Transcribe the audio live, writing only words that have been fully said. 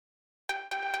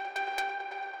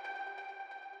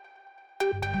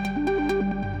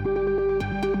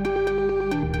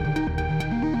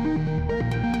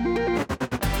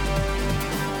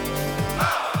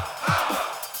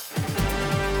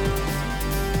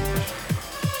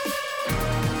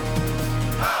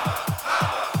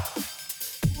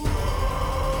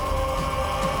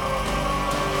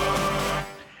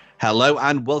Hello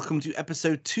and welcome to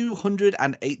episode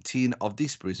 218 of the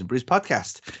Spruce and Bruce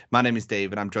podcast. My name is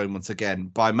Dave and I'm joined once again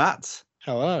by Matt.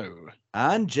 Hello.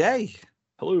 And Jay.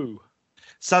 Hello.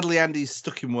 Sadly, Andy's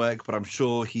stuck in work, but I'm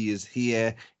sure he is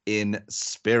here in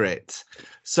spirit.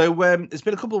 So it's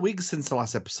been a couple of weeks since the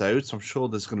last episode, so I'm sure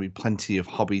there's going to be plenty of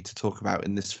hobby to talk about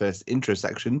in this first intro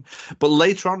section. But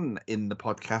later on in the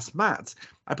podcast, Matt,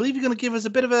 I believe you're going to give us a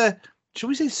bit of a, shall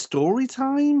we say, story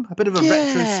time? A bit of a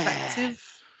retrospective?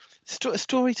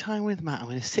 Story time with Matt. I'm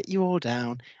going to sit you all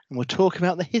down and we'll talk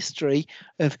about the history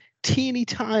of teeny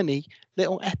tiny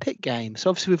little epic games. So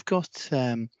obviously we've got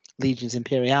Legions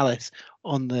Imperialis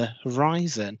on the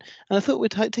horizon, and I thought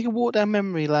we'd take a walk down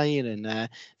memory lane and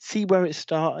see where it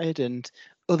started and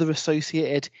other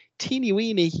associated teeny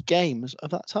weeny games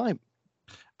of that time.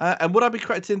 And would I be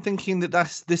correct in thinking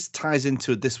that this ties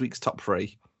into this week's top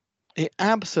three? It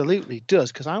absolutely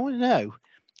does, because I want to know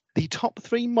the top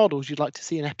three models you'd like to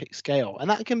see in epic scale. And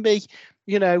that can be,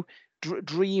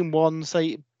 Dream One,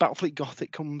 say Battlefleet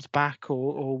Gothic comes back,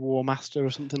 or War Master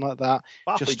or something like that.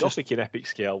 Battlefleet Gothic in epic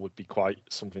scale would be quite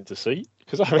something to see,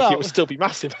 because I think it would still be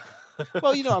massive.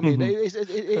 Well, you know what I mean. It's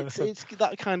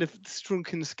that kind of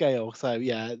shrunken scale. So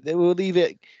yeah, we'll leave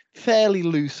it fairly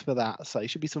loose for that. So it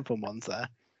should be some fun ones there.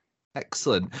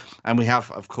 Excellent. And we have,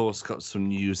 of course, got some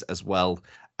news as well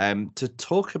to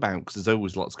talk about, because there's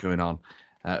always lots going on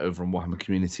over on Warhammer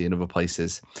Community and other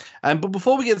places. But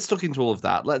before we get stuck into all of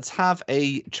that, let's have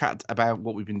a chat about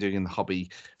what we've been doing in the hobby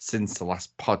since the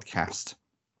last podcast.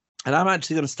 And I'm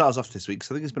actually going to start us off this week, because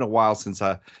I think it's been a while since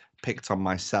I picked on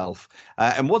myself.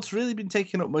 And what's really been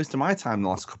taking up most of my time the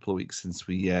last couple of weeks since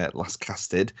we last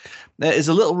casted is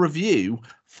a little review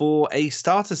for a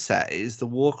starter set. It is the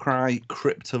Warcry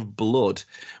Crypt of Blood,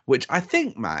 which I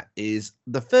think, Matt, is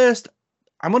the first,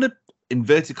 I'm going to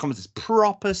inverted commas,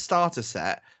 proper starter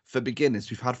set for beginners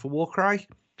we've had for Warcry.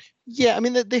 Yeah, I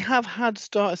mean, they have had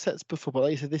starter sets before, but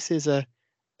like you said, this is a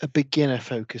beginner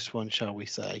focused one, shall we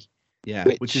say? Yeah,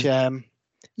 which is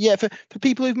for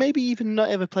people who've maybe even not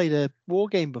ever played a war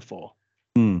game before.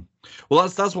 Well,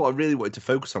 that's what I really wanted to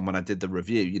focus on when I did the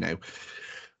review.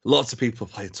 Lots of people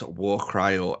played sort of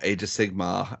Warcry or Age of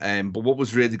Sigmar, but what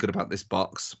was really good about this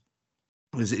box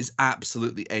is it's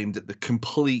absolutely aimed at the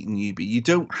complete newbie. You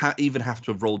don't even have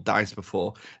to have rolled dice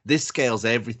before. This scales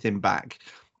everything back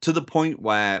to the point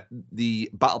where the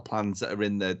battle plans that are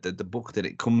in the book that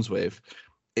it comes with,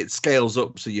 it scales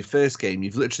up. So your first game,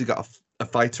 you've literally got a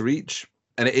fighter each,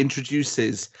 and it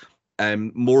introduces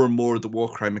more and more of the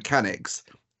Warcry mechanics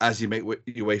as you make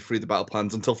your way through the battle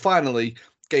plans, until finally,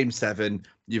 game 7,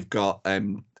 you've got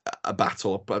a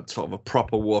battle, sort of a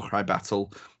proper Warcry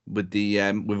battle, with the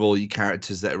with all your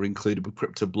characters that are included with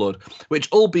Crypt of Blood,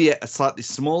 which albeit are slightly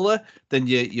smaller than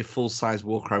your full size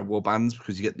Warcry warbands,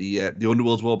 because you get the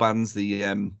Underworld warbands,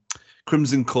 the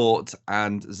Crimson Court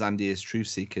and Zandir's Truth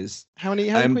Seekers. How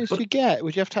many points do you get?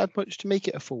 Would you have to add much to make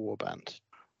it a full warband?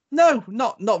 No,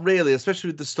 not really, especially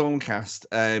with the Stormcast.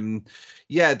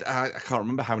 I can't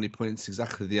remember how many points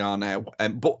exactly they are now.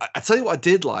 But I tell you what I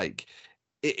did like.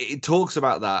 It talks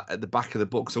about that at the back of the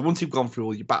book. So once you've gone through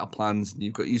all your battle plans and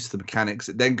you've got used to the mechanics,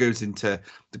 it then goes into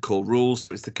the core rules.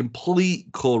 It's the complete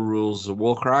core rules of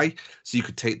Warcry. So you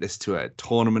could take this to a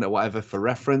tournament or whatever for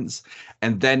reference.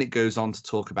 And then it goes on to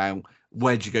talk about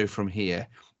where do you go from here.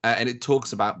 And it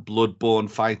talks about Bloodborne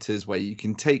fighters, where you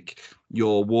can take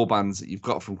your warbands that you've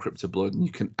got from Crypt of Blood and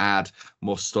you can add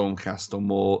more Stormcast or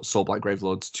more Soulblight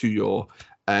Gravelords to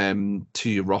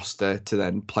your roster to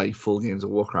then play full games of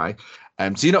Warcry.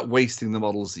 So you're not wasting the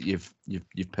models that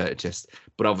you've purchased,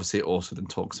 but obviously it also then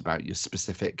talks about your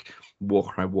specific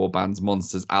Warcry warbands,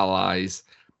 monsters, allies,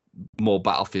 more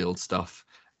battlefield stuff.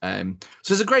 So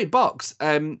it's a great box,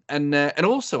 and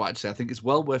also actually I think it's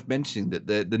well worth mentioning that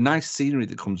the nice scenery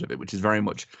that comes with it, which is very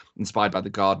much inspired by the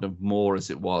Garden of Moor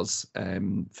as it was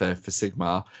for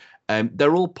Sigmar,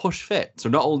 they're all push fit. So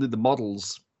not only the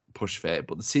models push fit,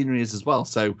 but the scenery is as well.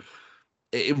 So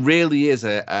it really is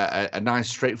a nice,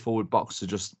 straightforward box to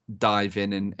just dive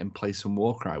in and play some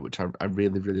Warcry, which I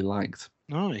really, really liked.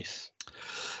 Nice.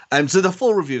 So the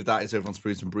full review of that is over on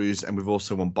Spruce and Brews, and we've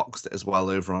also unboxed it as well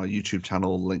over on our YouTube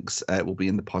channel. Links will be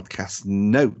in the podcast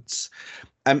notes.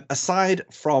 Aside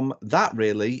from that,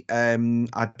 really,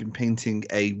 I've been painting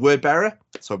a word bearer.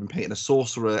 So I've been painting a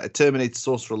sorcerer, a Terminator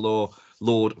Sorcerer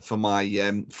Lord for my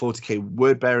 40k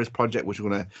word bearers project, which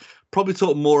we're going to probably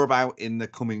talk more about in the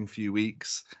coming few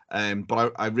weeks.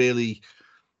 But I really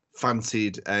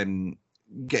fancied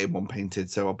getting one painted,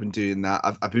 so I've been doing that.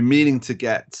 I've been meaning to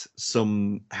get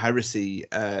some Heresy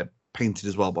painted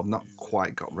as well, but I've not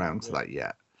quite got round to that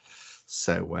yet.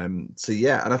 So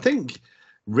yeah, and I think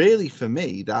really for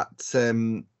me that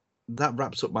that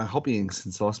wraps up my hobbying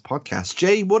since the last podcast.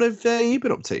 Jay, what have you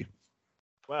been up to?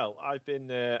 Well, I've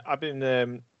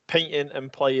been painting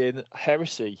and playing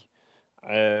Heresy.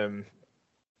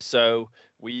 So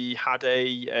we had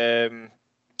a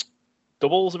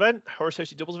doubles event, Horus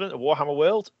Heresy doubles event at Warhammer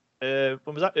World. When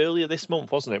was that? Earlier this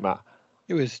month, wasn't it, Matt?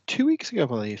 It was 2 weeks ago, I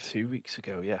believe. 2 weeks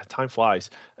ago, yeah. Time flies.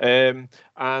 And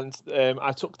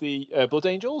I took the Blood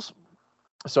Angels.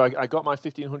 So I got my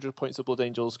 1,500 points of Blood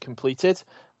Angels completed.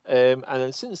 And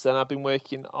then since then, I've been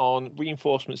working on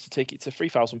reinforcements to take it to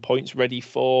 3,000 points, ready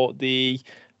for the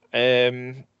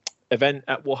event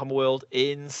at Warhammer World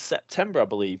in September, I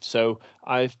believe. So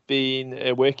I've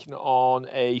been working on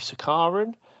a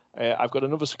Sakaran. I've got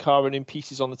another Sakaran in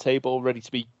pieces on the table, ready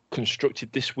to be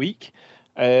constructed this week.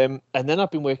 And then I've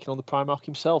been working on the Primarch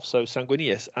himself, so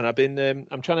Sanguinius, and I've been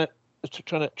I'm trying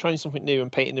something new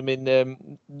and painting them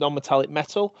in non-metallic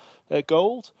metal,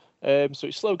 gold. So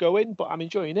it's slow going, but I'm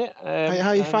enjoying it. How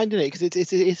are you finding it? Because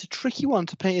it's a tricky one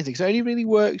to paint, because it only really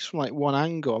works from like one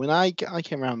angle. I mean, I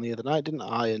came around the other night, didn't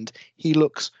I? And he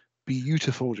looks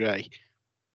beautiful, Jay.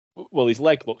 Well, his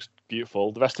leg looks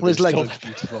beautiful. The rest of his leg looks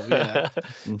beautiful. Yeah.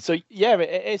 So yeah,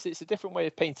 it is. It's a different way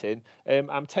of painting.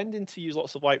 I'm tending to use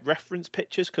lots of like reference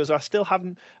pictures because I still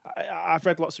haven't. I've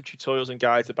read lots of tutorials and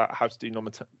guides about how to do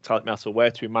non-metallic metal,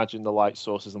 where to imagine the light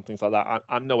sources and things like that.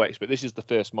 I'm no expert. This is the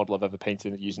first model I've ever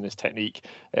painted using this technique.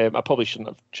 I probably shouldn't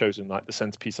have chosen like the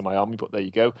centerpiece of my army, but there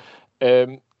you go.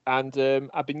 And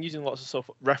I've been using lots of sort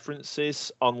of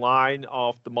references online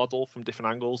of the model from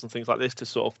different angles and things like this to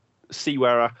sort of see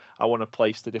where I want to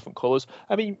place the different colours.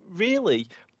 I mean, really,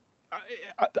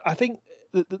 I think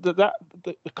the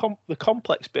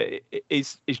complex bit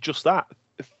is just that,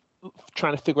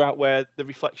 trying to figure out where the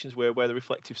reflections were, where the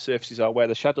reflective surfaces are, where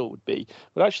the shadow would be.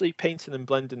 But actually painting and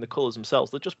blending the colours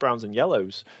themselves, they're just browns and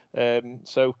yellows.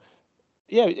 So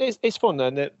yeah, it's fun,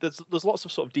 and there's lots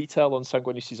of sort of detail on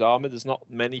Sanguinius' armour. There's not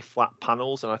many flat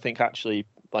panels, and I think actually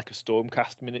like a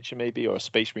Stormcast miniature maybe, or a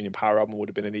Space Marine Power Armor would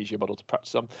have been an easier model to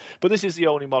practice on. But this is the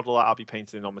only model that I'll be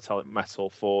painting in non-metallic metal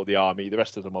for the army. The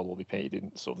rest of the model will be painted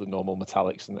in sort of the normal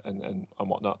metallics and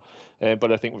whatnot.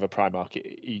 But I think with a Primarch,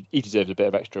 he deserves a bit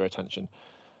of extra attention.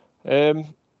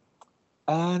 And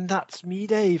that's me,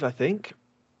 Dave, I think.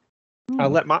 I'll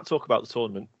let Matt talk about the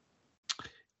tournament.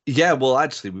 Yeah, well,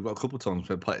 actually, we've got a couple of times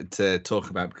to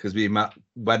talk about because me and Matt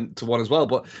went to one as well.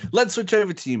 But let's switch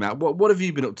over to you, Matt. What have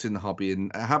you been up to in the hobby,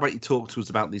 and how about you talk to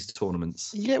us about these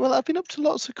tournaments? Yeah, well, I've been up to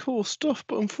lots of cool stuff,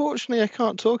 but unfortunately, I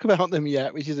can't talk about them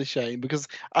yet, which is a shame because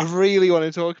I really want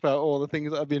to talk about all the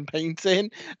things that I've been painting.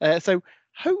 So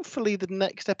hopefully, the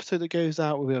next episode that goes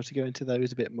out, we'll be able to go into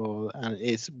those a bit more, and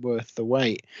it's worth the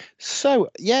wait. So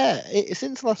yeah,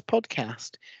 since the last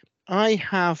podcast, I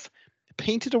have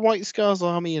painted a White Scars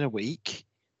army in a week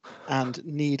and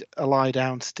need a lie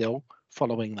down still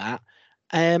following that,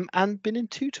 and been in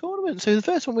 2 tournaments. So the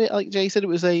first one, like Jay said, it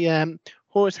was a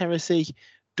Horus Heresy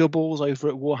doubles over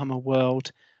at Warhammer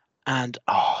World, and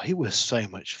it was so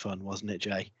much fun, wasn't it,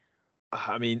 Jay?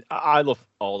 I mean, I love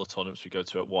all the tournaments we go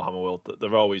to at Warhammer World.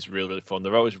 They're always really, really fun.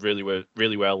 They're always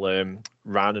really well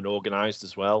ran and organised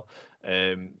as well.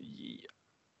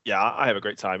 Yeah, I have a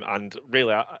great time, and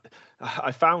really,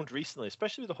 I found recently,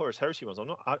 especially with the Horus Heresy ones,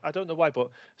 I don't know why, but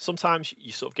sometimes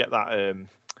you sort of get that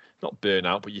not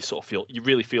burnout, but you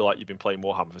really feel like you've been playing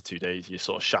Warhammer for 2 days. You're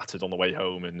sort of shattered on the way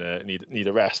home and need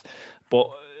a rest.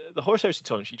 But the Horus Heresy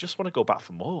tournaments, you just want to go back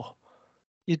for more.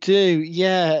 You do,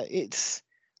 yeah.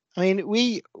 I mean,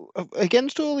 we,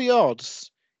 against all the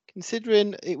odds,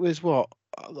 considering it was our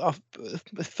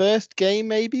first game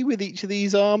maybe with each of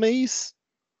these armies.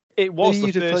 It was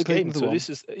the first game, so this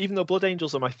is, even though Blood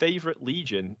Angels are my favourite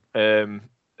legion, I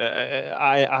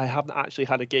haven't actually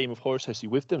had a game of Horus Heresy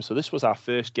with them, so this was our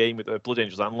first game with the Blood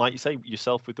Angels, and like you say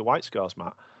yourself with the White Scars,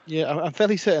 Matt. Yeah, I'm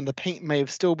fairly certain the paint may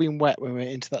have still been wet when we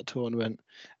went into that tournament.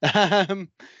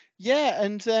 Yeah,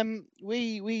 and it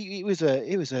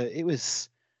was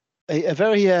a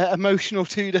very emotional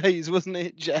 2 days, wasn't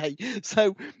it, Jay?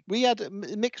 So we had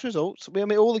mixed results. I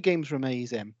mean, all the games were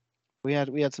amazing. We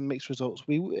had some mixed results.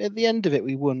 At the end of it,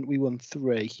 we won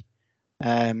 3.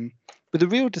 But the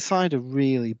real decider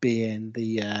really being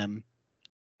the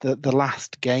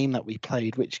last game that we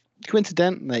played, which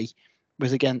coincidentally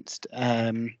was against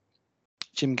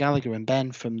Jim Gallagher and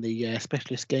Ben from the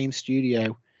Specialist Game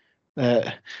Studio.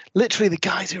 Literally the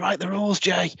guys who write the rules,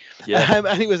 Jay. Yeah.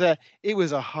 And it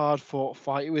was a hard fought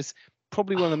fight. It was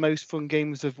probably one of the most fun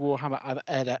games of Warhammer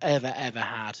I've ever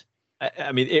had.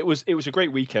 I mean, it was a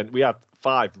great weekend. We had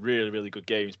 5 really, really good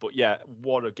games, but yeah,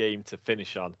 what a game to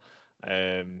finish on.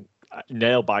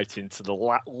 nail biting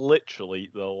to literally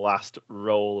the last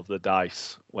roll of the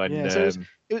dice. When so it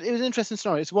was an interesting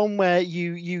scenario. It's one where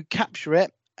you capture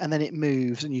it and then it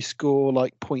moves and you score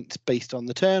like points based on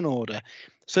the turn order.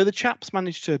 So the chaps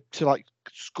managed to like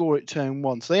score it turn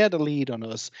 1, so they had a lead on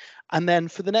us, and then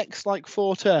for the next like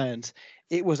 4 turns,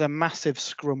 it was a massive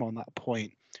scrum on that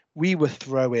point. We were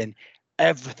throwing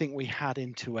everything we had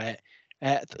into it.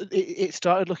 It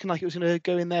started looking like it was going to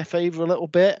go in their favour a little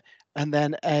bit, and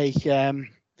then the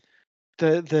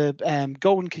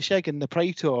Golden Kashegan, the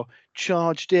Praetor,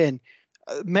 charged in.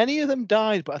 Many of them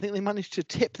died, but I think they managed to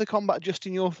tip the combat just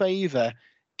in your favour,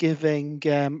 giving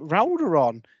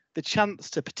Raldoron the chance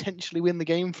to potentially win the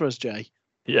game for us, Jay.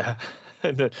 Yeah,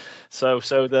 so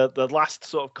the last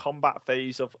sort of combat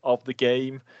phase of the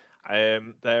game,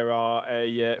 there are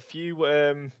a few.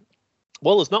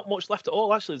 Well, there's not much left at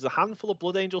all. Actually, there's a handful of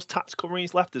Blood Angels tactical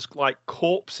marines left. There's like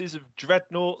corpses of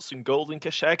dreadnoughts and Golden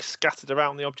Kasheg scattered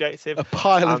around the objective. A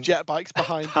pile of jet bikes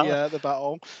behind the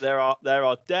battle. There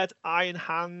are dead Iron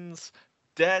Hands,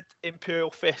 dead Imperial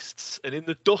Fists, and in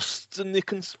the dust and the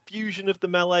confusion of the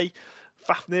melee,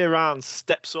 Fafnir Rand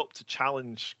steps up to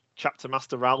challenge Chapter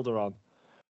Master Raldoron.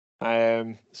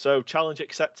 So challenge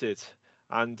accepted,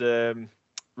 and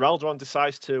Raldoron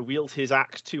decides to wield his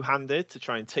axe two-handed to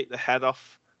try and take the head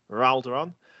off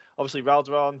Raldoron. Obviously,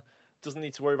 Raldoron doesn't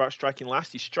need to worry about striking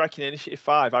last. He's striking initiative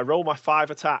 5. I roll my 5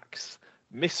 attacks,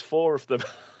 miss 4 of them,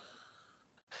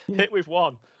 hit with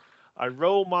 1. I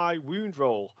roll my wound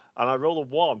roll, and I roll a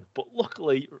 1. But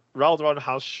luckily, Raldoron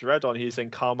has Shred on his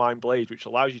Carmine Blade, which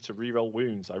allows you to reroll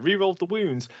wounds. I rerolled the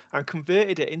wounds and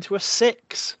converted it into a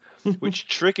 6, which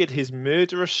triggered his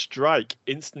Murderous Strike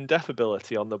instant death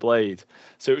ability on the blade.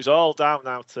 So it was all down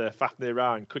now to Fafnir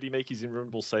Rand. Could he make his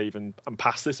invulnerable save and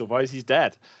pass this? Otherwise, he's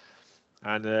dead.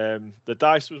 And the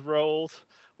dice was rolled.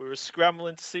 We were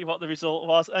scrambling to see what the result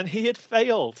was, and he had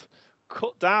failed.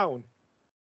 Cut down.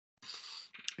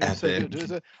 So it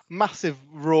was a massive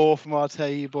roar from our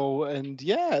table, and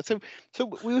yeah, so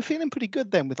we were feeling pretty good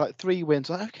then with like 3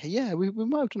 wins. Like, okay, yeah, we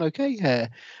might have done okay here.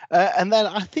 And then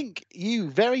I think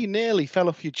you very nearly fell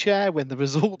off your chair when the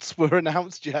results were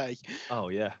announced, Jay. Oh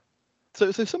yeah.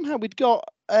 So somehow we'd got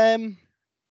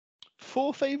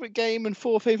 4 favourite game and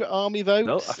 4 favourite army votes.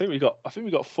 No, I think we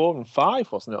got 4 and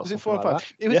 5, wasn't it? Was it 4 and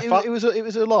 5? It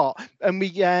was a lot, and we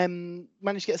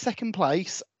managed to get 2nd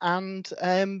place and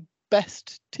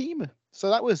best team. So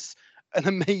that was an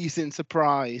amazing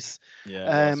surprise.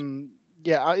 Yeah.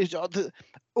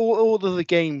 All of the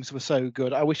games were so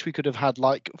good. I wish we could have had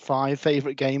like 5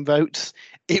 favourite game votes.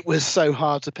 It was so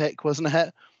hard to pick, wasn't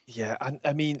it? Yeah, and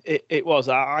I mean, it was.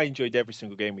 I enjoyed every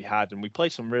single game we had, and we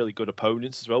played some really good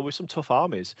opponents as well with some tough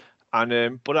armies.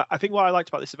 And but I think what I liked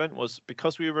about this event was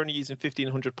because we were only using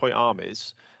 1,500 point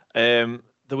armies, there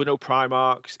were no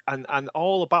Primarchs, and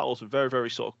all the battles were very, very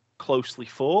sort of closely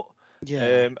fought.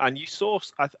 Yeah. And you saw,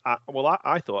 I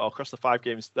thought across the 5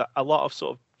 games that a lot of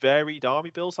sort of varied army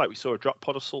builds. Like we saw a Drop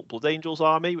Pod Assault Blood Angels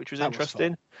army, which was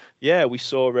interesting. Yeah, we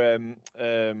saw the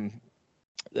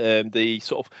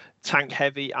sort of tank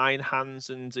heavy Iron Hands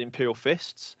and Imperial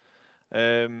Fists.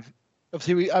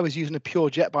 Obviously, I was using a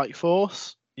pure jet bike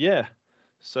force. Yeah.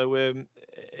 So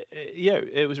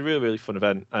it was a really, really fun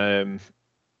event. I'm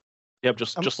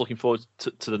just looking forward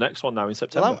to the next one now in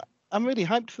September. Well, I'm really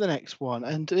hyped for the next one,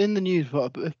 and in the news, we've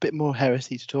got a bit more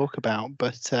heresy to talk about.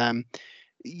 But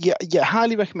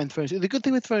highly recommend Throne. The good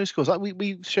thing with Throne Scores, like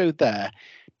we showed there,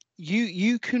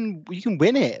 you can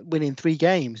win in 3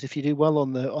 games if you do well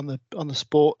on the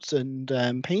sports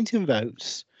and painting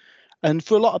votes. And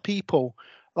for a lot of people,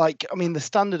 like the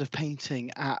standard of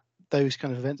painting at those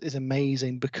kind of events is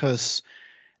amazing, because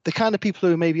the kind of people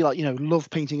who maybe love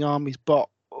painting armies but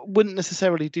wouldn't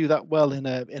necessarily do that well in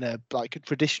a like a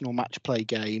traditional match play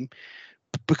game,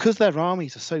 because their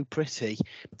armies are so pretty,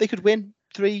 they could win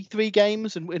three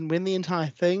games and win the entire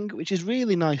thing, which is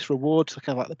really nice reward to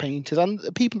kind of like the painters and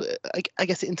people. I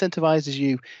guess it incentivizes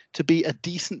you to be a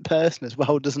decent person as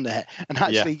well, doesn't it? And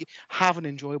actually have an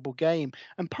enjoyable game.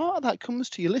 And part of that comes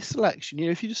to your list selection.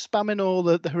 If you're just spamming all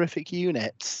the horrific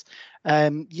units,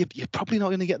 you're probably not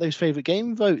going to get those favorite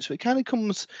game votes. So it kind of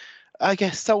comes, I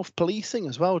guess, self-policing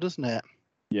as well, doesn't it?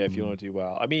 Yeah, if you want to do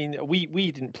well. I mean,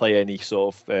 we didn't play any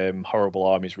sort of horrible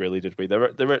armies, really, did we?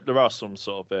 There are some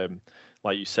sort of,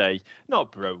 like you say,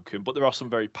 not broken, but there are some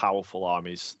very powerful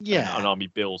armies and army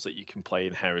builds that you can play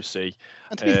in Heresy.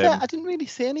 And to be fair, I didn't really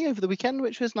see any over the weekend,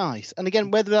 which was nice. And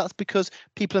again, whether that's because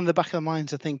people in the back of their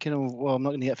minds are thinking, oh, well, I'm not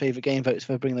going to get favourite game votes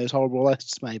if I bring those horrible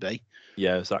lists, maybe.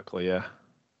 Yeah, exactly, yeah.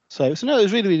 So no, it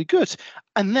was really, really good.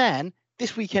 And then,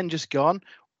 this weekend just gone,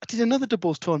 I did another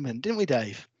doubles tournament, didn't we,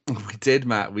 Dave? We did,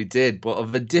 Matt. We did, but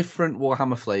of a different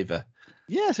Warhammer flavour.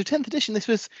 Yeah, so 10th edition. This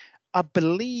was, I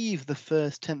believe, the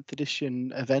first 10th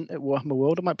edition event at Warhammer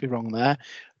World. I might be wrong there.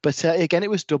 But again, it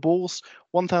was doubles,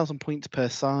 1,000 points per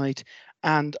side.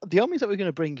 And the armies that we're going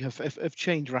to bring have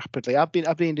changed rapidly. I've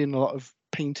been doing a lot of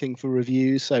painting for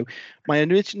reviews. So my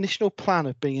initial plan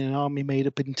of being an army made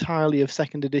up entirely of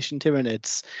 2nd edition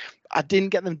Tyranids, I didn't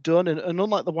get them done. And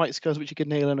unlike the White Scars, which you could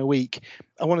nail in a week,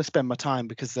 I want to spend my time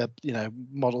because they're,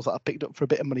 models that I picked up for a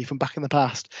bit of money from back in the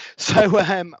past. So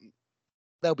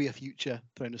there'll be a future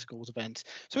Throne of Skulls event.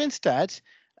 So instead,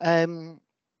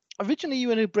 originally you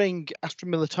were going to bring Astra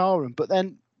Militarum, but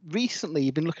then recently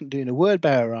you've been looking at doing a word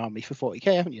bearer army for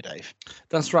 40k, haven't you, Dave?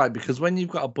 That's right, because when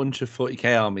you've got a bunch of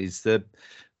 40k armies, the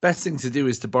best thing to do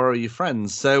is to borrow your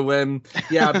friends. So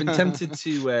yeah, I've been tempted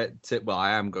to well, I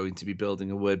am going to be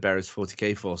building a word bearers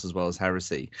 40k force as well as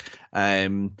Heresy.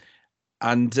 Yeah,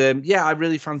 I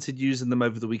really fancied using them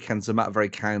over the weekend. So Matt very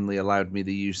kindly allowed me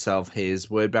the use of his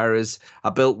word bearers.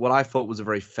 I built what I thought was a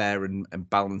very fair and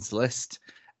balanced list.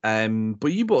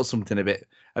 But you bought something a bit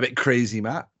crazy,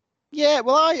 Matt. Yeah,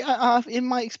 well, I've in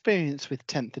my experience with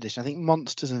 10th edition, I think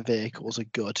monsters and vehicles are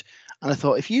good. And I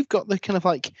thought, if you've got the kind of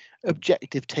like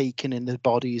objective taken in the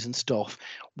bodies and stuff,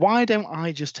 why don't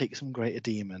I just take some Greater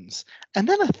Demons? And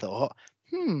then I thought,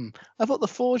 I've got the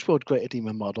Forge World Greater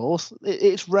Demon models.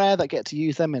 It's rare that I get to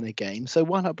use them in a game, so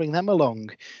why not bring them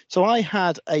along? So I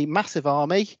had a massive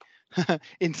army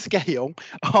in scale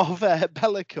of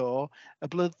Be'lakor, a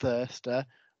Bloodthirster,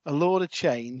 a Lord of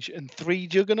Change, and 3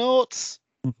 Juggernauts.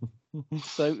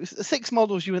 So 6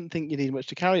 models you wouldn't think you need much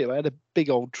to carry. I had a big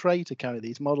old tray to carry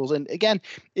these models, and again,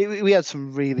 we had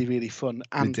some really, really fun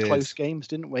and close games,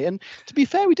 didn't we? And to be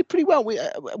fair, we did pretty well. We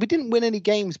didn't win any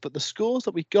games, but the scores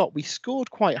that we got, we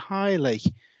scored quite highly,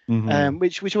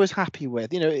 which I was happy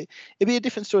with. It'd be a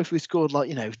different story if we scored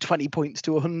 20 points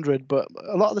to 100, but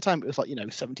a lot of the time it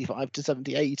was 75 to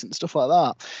 78 and stuff like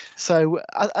that. So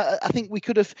I think we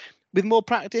could have, with more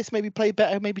practice, maybe play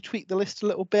better, maybe tweak the list a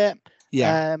little bit.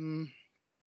 Yeah.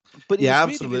 But yeah,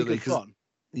 really, absolutely. really good fun.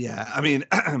 Yeah, I mean,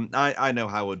 I know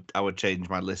how I would change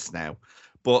my list now,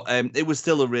 but it was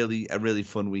still a really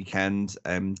fun weekend.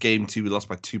 Game 2 we lost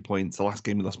by 2 points. The last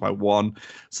game we lost by 1.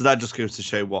 So that just goes to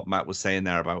show what Matt was saying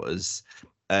there about us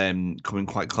coming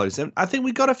quite close. And I think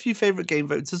we got a few favourite game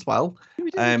votes as well.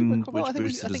 We did, which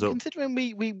boosted us up. Considering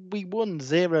we won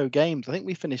 0 games, I think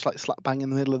we finished slap bang in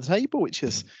the middle of the table, which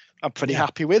is I'm pretty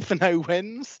happy with for no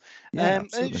wins. And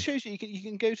it shows you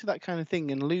can go to that kind of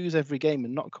thing and lose every game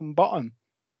and not come bottom,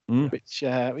 which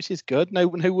is good. No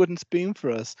wooden spoon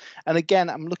for us. And again,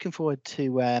 I'm looking forward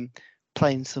to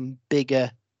playing some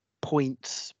bigger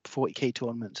points 40k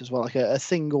tournaments as well. Like a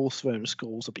single Throne of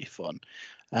Skulls would be fun.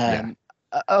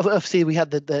 Obviously, we had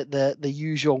the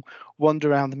usual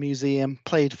wander around the museum,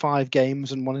 played 5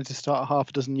 games, and wanted to start half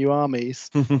a dozen new armies.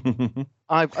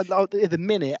 At the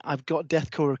minute, I've got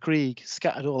Deathcore Krieg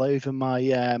scattered all over my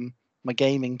my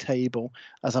gaming table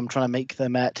as I'm trying to make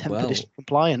them 10th edition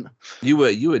compliant. You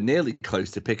were nearly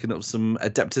close to picking up some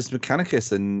Adeptus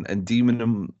Mechanicus and demon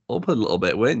them up a little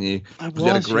bit, weren't you? You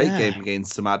had a great game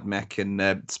against some AdMech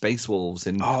and Space Wolves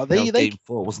in game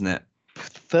 4, wasn't it?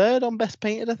 3rd on Best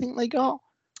Painted, I think they got.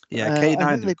 Yeah,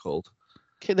 K9 they're called.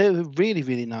 They were really,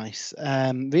 really nice.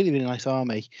 Really, really nice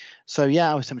army. So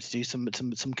yeah, I was tempted to do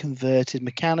some converted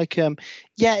Mechanicum.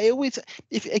 Yeah, it always,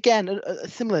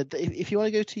 similar. If you want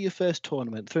to go to your first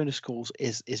tournament, Throne of Skulls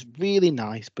is really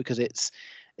nice because it's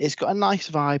got a nice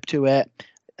vibe to it.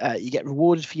 You get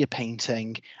rewarded for your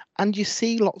painting, and you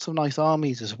see lots of nice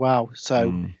armies as well.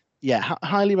 So. Yeah,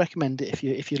 highly recommend it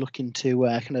if you're looking to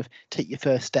kind of take your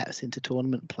first steps into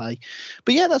tournament play.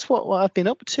 But yeah, that's what I've been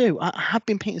up to. I have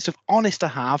been painting stuff. Honest, I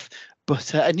have,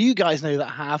 but and you guys know that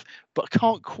I have, but I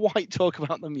can't quite talk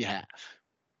about them yet.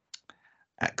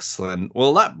 Excellent.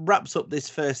 Well, that wraps up this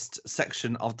first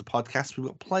section of the podcast. We've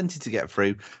got plenty to get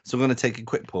through, so we're going to take a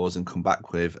quick pause and come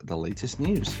back with the latest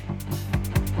news.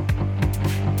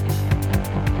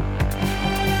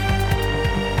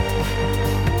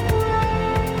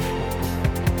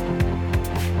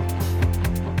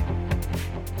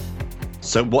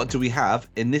 So what do we have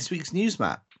in this week's news,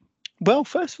 Matt? Well,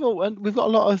 first of all, we've got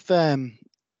a lot of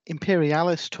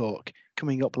Imperialis talk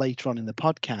coming up later on in the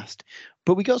podcast,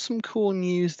 but we got some cool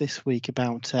news this week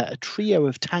about a trio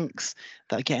of tanks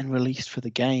that are getting released for the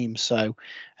game. So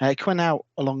coming out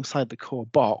alongside the core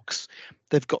box,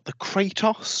 they've got the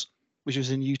Kratos, which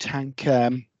was a new tank,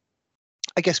 I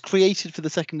guess created for the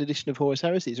 2nd edition of Horus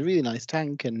Heresy. It's a really nice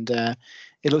tank, and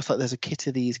it looks like there's a kit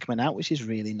of these coming out, which is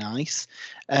really nice.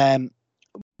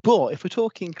 But if we're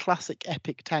talking classic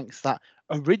epic tanks that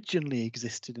originally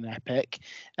existed in Epic.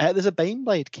 There's a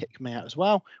Baneblade kit coming out as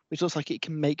well, which looks like it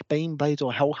can make Baneblades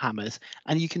or Hellhammers,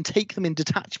 and you can take them in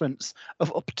detachments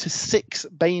of up to 6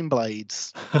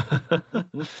 Baneblades.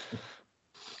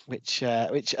 which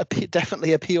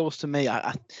definitely appeals to me.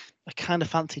 I kind of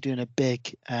fancy doing a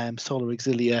big Solar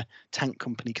Auxilia tank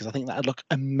company, because I think that would look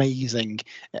amazing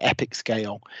at Epic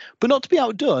scale. But not to be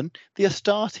outdone, the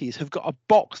Astartes have got a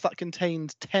box that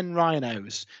contains 10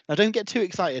 rhinos. Now, don't get too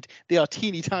excited. They are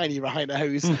teeny tiny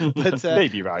rhinos. But,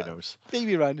 baby rhinos.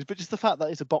 Baby rhinos. But just the fact that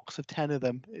it's a box of 10 of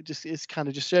them, it kind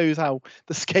of shows how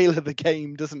the scale of the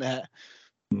game, doesn't it?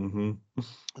 Mm-hmm.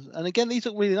 And again, these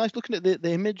look really nice. Looking at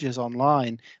the images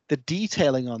online, the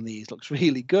detailing on these looks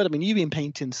really good. I mean, you've been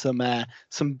painting some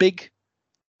big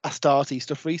Astarte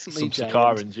stuff recently, Some Jay.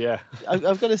 Sakarans, yeah.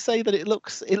 I've got to say that it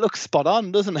looks spot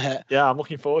on, doesn't it? Yeah, I'm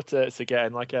looking forward to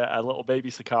getting like a little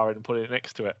baby Sakaran and putting it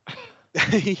next to it.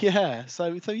 Yeah.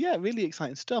 So yeah, really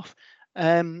exciting stuff.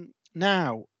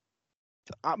 Now.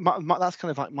 That's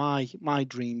kind of like my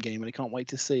dream game, and I can't wait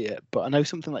to see it. But I know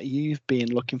something that you've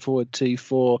been looking forward to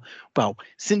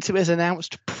since it was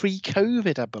announced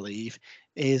pre-COVID, I believe,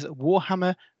 is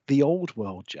Warhammer: The Old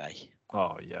World, Jay.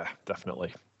 Oh yeah,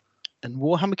 definitely. And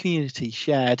Warhammer Community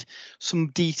shared some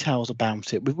details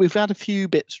about it. We've had a few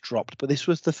bits dropped, but this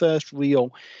was the first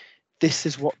real. This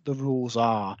is what the rules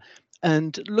are.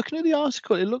 And looking at the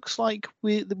article, it looks like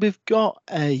we've got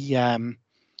a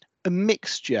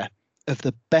mixture of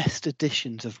the best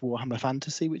editions of Warhammer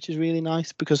Fantasy, which is really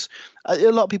nice, because a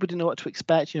lot of people didn't know what to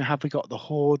expect. Have we got the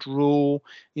Horde rule?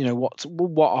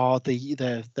 What are the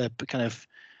kind of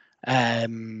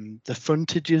the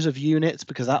frontages of units,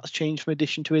 because that's changed from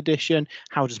edition to edition.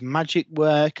 How does magic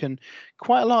work? And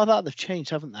quite a lot of that they've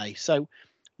changed, haven't they? So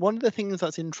one of the things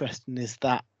that's interesting is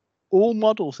that all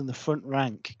models in the front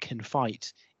rank can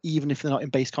fight, even if they're not in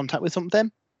base contact with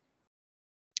something.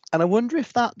 And I wonder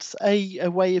if that's a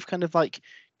way of kind of like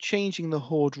changing the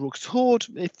Horde rules. Horde,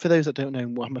 for those that don't know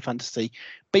Warhammer Fantasy,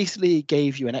 basically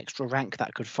gave you an extra rank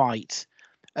that could fight.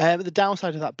 The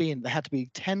downside of that being they had to be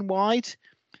 10 wide.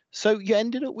 So you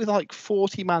ended up with like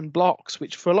 40-man blocks,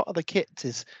 which for a lot of the kits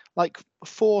is like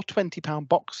 4 20-pound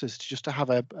boxes just to have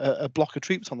a block of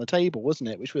troops on the table, wasn't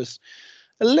it? Which was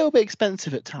a little bit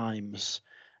expensive at times.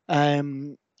 Now,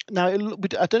 I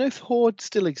don't know if Horde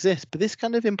still exists, but this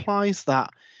kind of implies that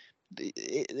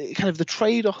kind of the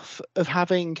trade-off of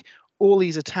having all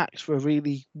these attacks for a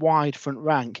really wide front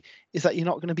rank is that you're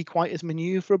not going to be quite as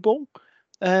maneuverable.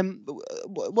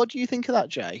 What do you think of that,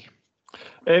 Jay?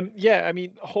 Yeah, I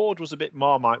mean, Horde was a bit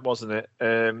Marmite, wasn't it?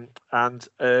 And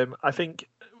I think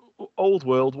Old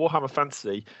World, Warhammer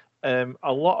Fantasy,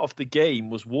 a lot of the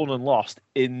game was won and lost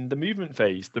in the movement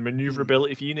phase, the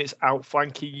maneuverability of units,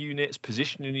 outflanking units,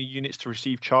 positioning units to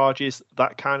receive charges,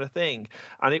 that kind of thing.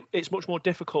 And it's much more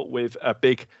difficult with a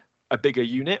bigger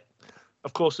unit.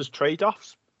 Of course, there's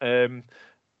trade-offs. It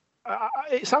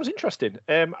sounds interesting.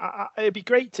 It'd be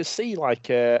great to see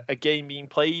like a game being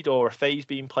played or a phase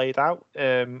being played out.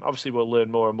 Obviously, we'll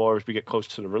learn more and more as we get closer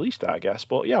to the release date, I guess.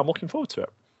 But yeah, I'm looking forward to it.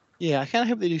 Yeah, I kind of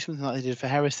hope they do something like they did for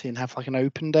Heresy and have like an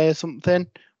open day or something.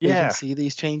 Yeah, you can see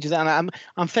these changes, and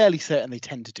I'm fairly certain they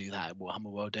tend to do that at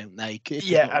Warhammer World, don't they?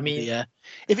 I mean,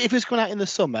 if it was coming out in the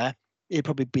summer, it'd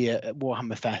probably be at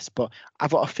Warhammer Fest. But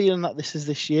I've got a feeling that this is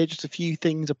this year. Just a few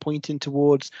things are pointing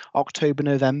towards October,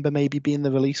 November, maybe being the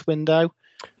release window.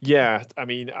 Yeah, I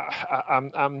mean,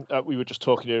 we were just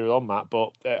talking earlier on, Matt,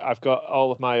 but I've got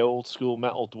all of my old school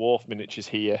metal dwarf miniatures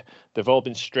here. They've all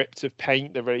been stripped of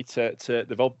paint. They're ready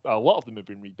a lot of them have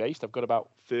been rebased. I've got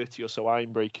about 30 or so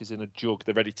Ironbreakers in a jug.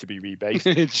 They're ready to be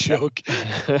rebased. Jug.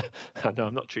 I know,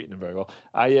 I'm not treating them very well.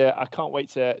 I can't wait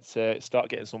to start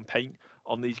getting some paint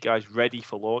on these guys ready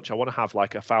for launch. I want to have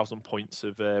like 1,000 points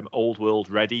of Old World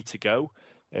ready to go.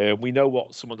 We know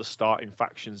what some of the starting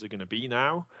factions are going to be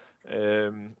now. I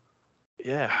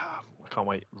can't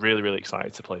wait. Really, really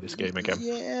excited to play this game again.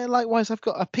 Yeah, likewise,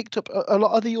 I picked up a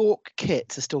lot of the Orc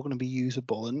kits are still going to be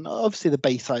usable, and obviously the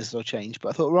base sizes will change, but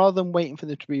I thought rather than waiting for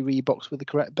them to be reboxed with the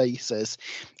correct bases,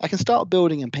 I can start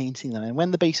building and painting them, and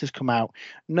when the bases come out,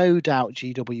 no doubt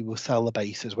GW will sell the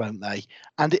bases, won't they?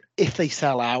 And if they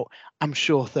sell out, I'm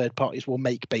sure third parties will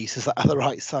make bases that are the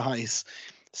right size.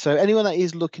 So anyone that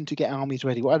is looking to get armies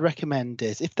ready, what I'd recommend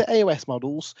is, if they're AOS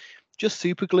models, just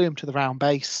super glue them to the round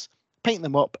base, paint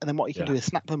them up, and then what you can do is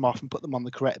snap them off and put them on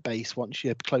the correct base once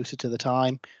you're closer to the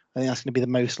time. I think that's going to be the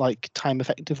most time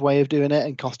effective way of doing it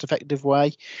and cost effective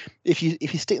way. If you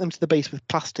stick them to the base with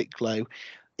plastic glue,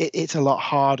 it's a lot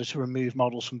harder to remove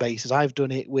models from bases. I've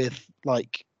done it with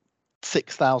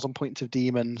 6,000 points of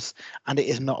demons, and it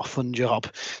is not a fun job.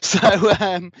 So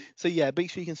yeah, make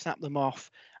sure you can snap them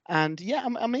off. And yeah,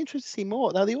 I'm interested to see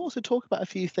more. Now, they also talk about a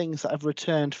few things that have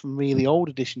returned from really old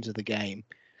editions of the game.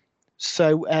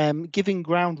 So giving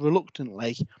ground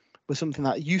reluctantly was something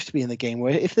that used to be in the game,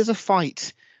 where if there's a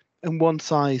fight and one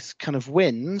side kind of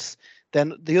wins,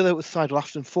 then the other side will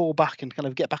often fall back and kind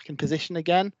of get back in position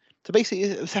again. So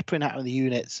basically, separating out of the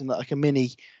units and like a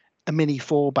mini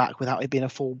fallback without it being a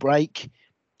full break.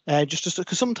 Just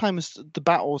because sometimes the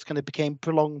battles kind of became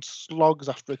prolonged slogs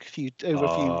after a few turns.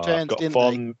 I've got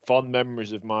didn't fond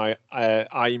memories of my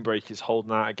Ironbreakers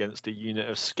holding out against a unit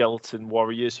of skeleton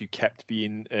warriors who kept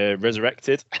being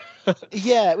resurrected.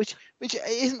 Yeah, which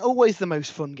isn't always the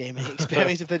most fun gaming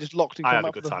experience if they're just locked in combat. I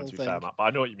had a good time, to be fair, Matt, but I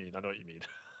know what you mean.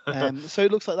 So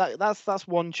it looks like that's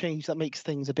one change that makes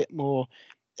things a bit more.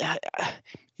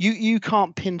 You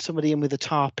can't pin somebody in with a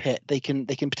tar pit. They can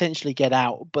potentially get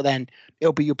out, but then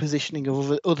it'll be your positioning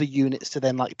of other units to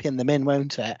then like pin them in,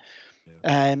 won't it?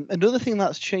 Yeah. Another thing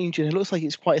that's changing, it looks like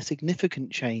it's quite a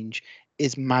significant change,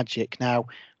 is magic. Now,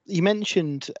 you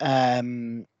mentioned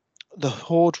the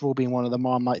Horde rule being one of the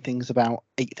Marmite things about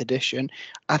 8th edition.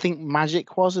 I think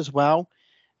magic was as well.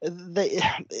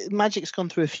 Magic's gone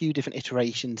through a few different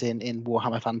iterations in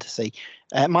Warhammer Fantasy.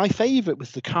 My favourite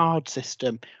was the card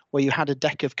system, where you had a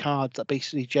deck of cards that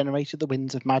basically generated the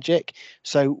winds of magic.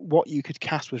 So what you could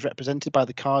cast was represented by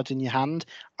the cards in your hand.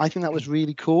 I think that was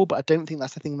really cool, but I don't think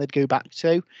that's the thing they'd go back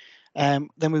to.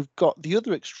 Then we've got the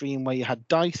other extreme where you had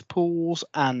dice pools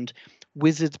and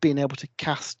wizards being able to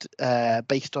cast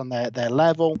based on their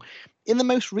level. In the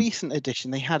most recent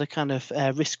edition, they had a kind of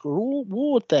risk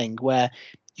reward thing where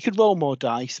you could roll more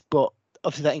dice, but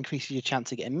obviously that increases your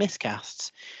chance of getting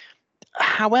miscasts.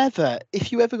 However,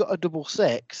 if you ever got a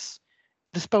 6/6,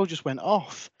 the spell just went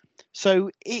off. So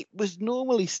it was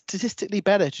normally statistically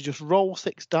better to just roll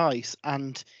 6 dice,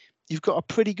 and you've got a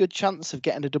pretty good chance of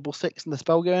getting a 6/6 and the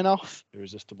spell going off.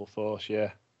 Irresistible force,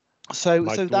 yeah. So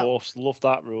dwarfs love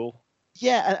that rule.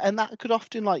 Yeah, and that could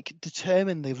often like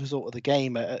determine the result of the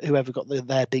game, whoever got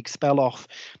their big spell off.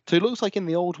 So it looks like in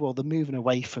the old world they're moving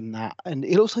away from that, and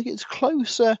it looks like it's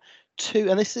closer to.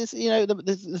 And this is,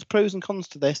 there's pros and cons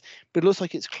to this, but it looks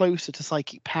like it's closer to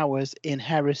psychic powers in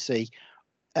Heresy,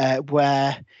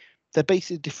 where they're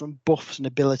basically different buffs and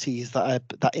abilities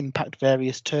that impact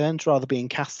various turns, rather being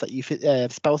casts that you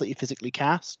spells that you physically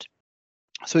cast.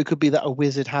 So it could be that a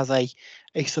wizard has a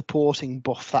supporting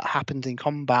buff that happens in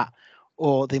combat,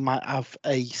 or they might have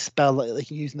a spell that they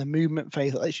can use in the movement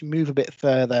phase that lets you move a bit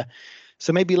further.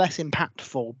 So maybe less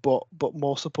impactful, but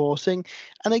more supporting.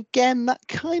 And again, that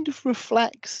kind of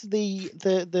reflects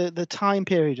the time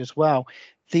period as well.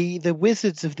 The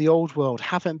wizards of the old world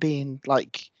haven't been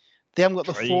like, they haven't got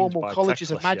the formal colleges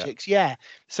of magics. Yeah.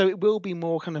 So it will be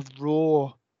more kind of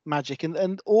raw magic,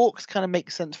 and orcs kind of make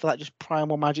sense for that, just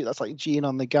primal magic that's like Gene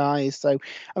on the guys. So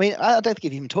I mean, I don't think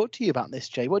I've even talked to you about this,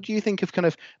 Jay. What do you think of kind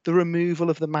of the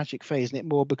removal of the magic phase and it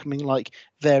more becoming like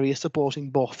various supporting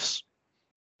buffs?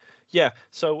 Yeah,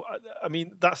 so I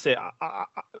mean, that's it.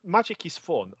 Magic is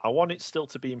fun. I want it still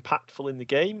to be impactful in the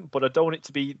game, but I don't want it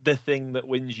to be the thing that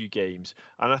wins you games.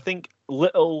 And I think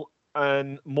little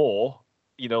and more,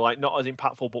 like not as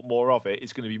impactful, but more of it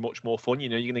is going to be much more fun. You're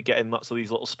going to get in lots of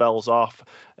these little spells off,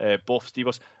 buffs,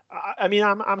 debuffs. I mean,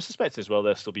 I'm suspecting as well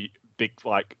there'll still be big,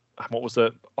 like, what was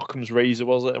the Occam's Razor,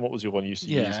 was it? And what was the one you used to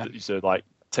use that used to like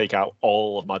take out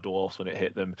all of my dwarfs when it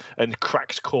hit them, and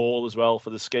Cracked Call as well for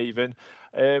the Skaven.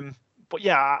 But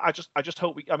yeah, I just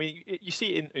hope you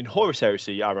see it in Horus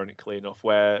Heresy, ironically enough,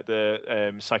 where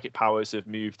the psychic powers have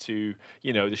moved to,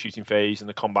 the shooting phase and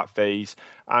the combat phase,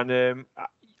 and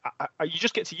you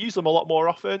just get to use them a lot more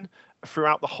often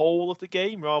throughout the whole of the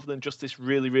game, rather than just this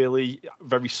really, really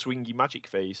very swingy magic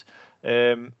phase.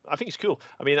 I think it's cool.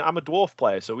 I mean, I'm a dwarf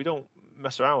player, so we don't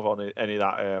mess around with any of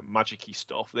that magic-y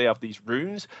stuff. They have these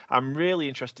runes. I'm really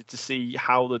interested to see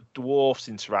how the dwarfs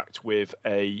interact with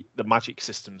the magic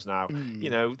systems now.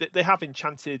 They have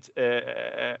enchanted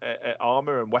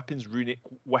armor and weapons, runic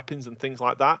weapons and things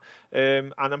like that.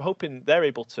 And I'm hoping they're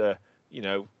able to,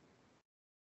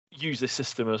 use this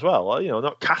system as well,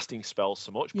 not casting spells so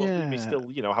much, but they may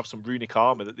still, have some runic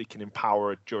armor that they can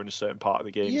empower during a certain part of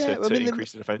the game to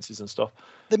increase the defenses and stuff.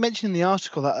 They mentioned in the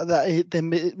article that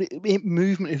the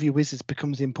movement of your wizards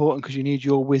becomes important because you need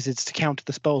your wizards to counter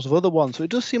the spells of other ones. So it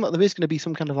does seem like there is going to be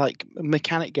some kind of like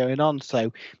mechanic going on.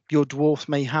 So your dwarfs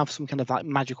may have some kind of like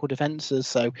magical defenses.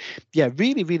 So yeah,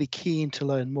 really, really keen to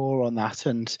learn more on that,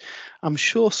 and I'm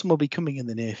sure some will be coming in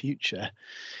the near future.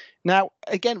 Now,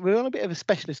 again, we're on a bit of a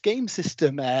specialist game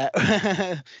system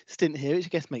stint here, which I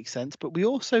guess makes sense. But we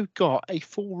also got a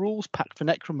full rules pack for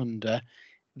Necromunda,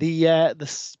 the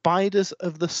Spiders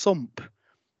of the Sump.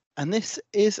 And this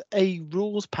is a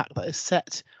rules pack that is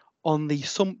set on the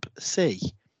Sump Sea.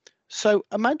 So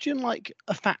imagine like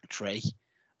a factory,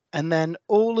 and then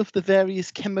all of the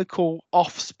various chemical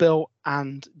off-spill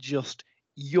and just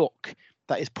yuck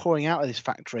that is pouring out of this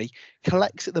factory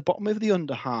collects at the bottom of the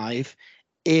underhive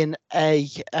in a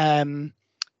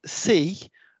sea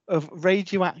of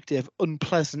radioactive,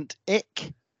 unpleasant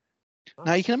ick.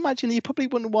 Now you can imagine you probably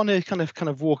wouldn't want to kind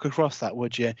of walk across that,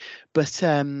 would you? But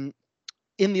in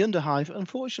the underhive,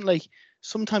 unfortunately,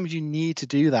 sometimes you need to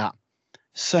do that.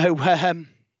 So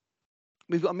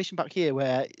we've got a mission pack here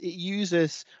where it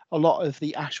uses a lot of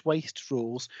the ash waste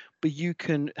rules, but you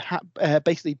can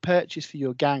basically purchase for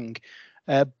your gang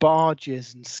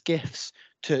barges and skiffs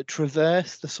to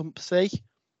traverse the Sump Sea.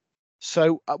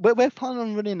 So we're planning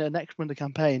on running a Necromunda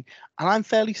campaign, and I'm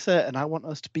fairly certain I want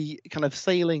us to be kind of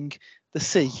sailing the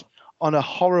sea on a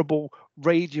horrible,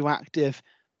 radioactive,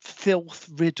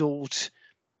 filth-riddled,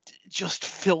 just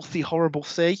filthy, horrible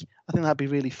sea. I think that'd be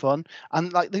really fun.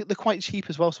 And like they're quite cheap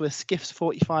as well. So a skiff's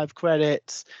 45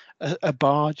 credits, a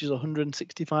barge is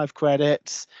 165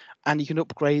 credits, and you can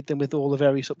upgrade them with all the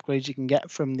various upgrades you can get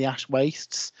from the ash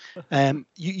wastes.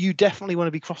 You definitely want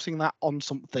to be crossing that on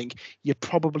something. You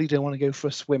probably don't want to go for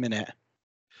a swim in it.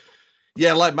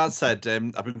 Yeah, like Matt said,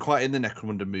 I've been quite in the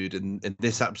Necromunda mood, and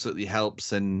this absolutely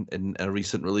helps in a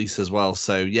recent release as well.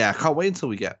 So yeah, I can't wait until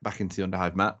we get back into the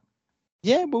Underhive, Matt.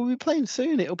 Yeah, well, we'll be playing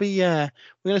soon. It'll be we're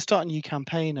going to start a new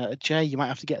campaign. Jay, you might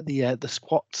have to get the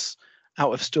squats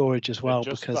out of storage as well,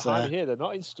 just because behind here, they're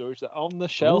not in storage; they're on the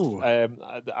shelf.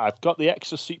 I've got the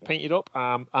extra suit painted up.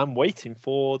 I'm waiting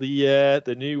for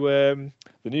the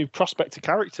new prospector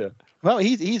character. Well,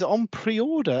 he's on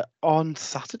pre-order on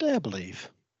Saturday, I believe.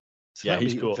 So yeah,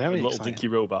 he's cool. Very a little exciting. dinky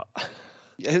robot.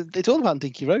 It's all about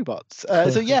dinky robots.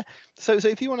 So yeah, so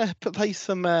if you want to play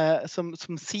some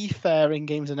seafaring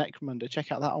games of Necromunda,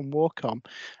 check out that on Warcom.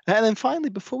 And then finally,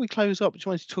 before we close up, I just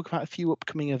wanted to talk about a few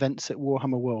upcoming events at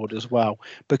Warhammer World as well,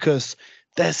 because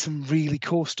there's some really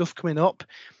cool stuff coming up.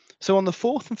 So on the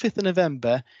 4th and 5th of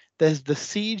November, there's the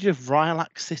Siege of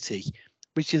Rylak City,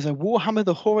 which is a Warhammer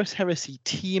the Horus Heresy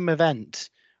team event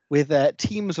with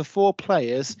teams of 4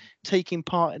 players taking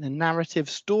part in a narrative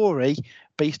story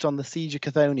based on the Siege of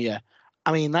Cathonia.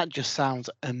 I mean, that just sounds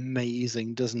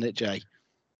amazing, doesn't it, Jay?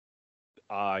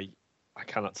 I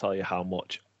cannot tell you how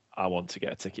much I want to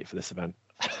get a ticket for this event.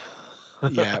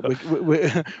 Yeah,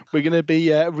 we're going to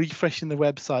be refreshing the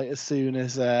website as soon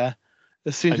as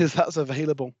that's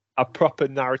available. A proper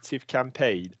narrative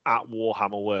campaign at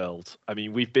Warhammer World. I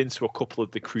mean, we've been to a couple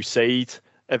of the Crusade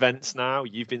events now.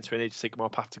 You've been to an Age of Sigmar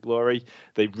Path to Glory.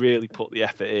 They really put the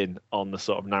effort in on the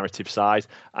sort of narrative side,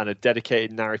 and a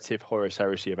dedicated narrative Horus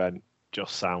Heresy event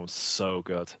just sounds so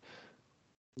good.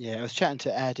 Yeah, I was chatting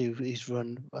to Ed, who's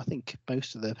run, I think,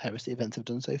 most of the Heresy events I've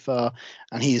done so far,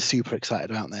 and he is super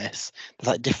excited about this. There's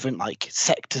like different like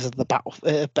sectors of the battle,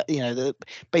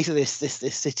 basically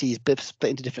this city is split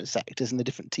into different sectors, and the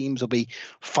different teams will be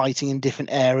fighting in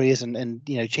different areas and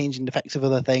changing the effects of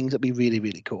other things. It'll be really,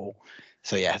 really cool.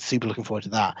 So yeah, super looking forward to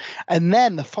that. And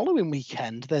then the following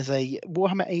weekend, there's a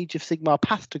Warhammer Age of Sigmar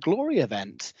Path to Glory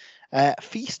event,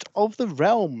 Feast of the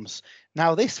Realms.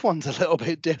 Now this one's a little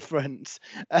bit different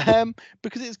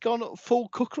because it's gone full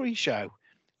cookery show.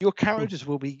 Your characters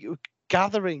will be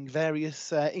gathering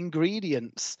various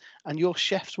ingredients, and your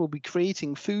chefs will be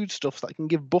creating foodstuffs that can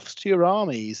give buffs to your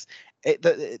armies.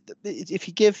 If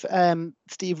you give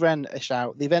Steve Wren a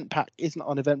shout, the event pack isn't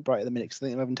on Eventbrite at the minute because I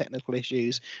think they're having technical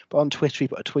issues. But on Twitter, he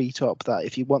put a tweet up that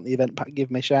if you want the event pack, give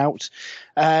me a shout.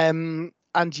 And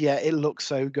yeah, it looks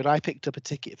so good. I picked up a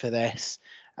ticket for this.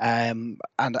 And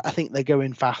I think they're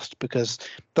going fast because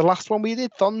the last one we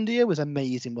did, Thondia, was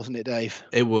amazing, wasn't it, Dave?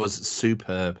 It was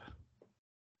superb.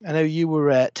 I know you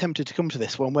were tempted to come to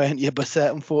this one, weren't you? But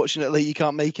unfortunately, you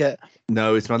can't make it.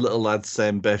 No, it's my little lad's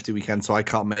birthday weekend, so I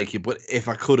can't make it. But if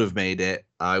I could have made it,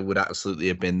 I would absolutely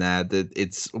have been there.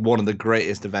 It's one of the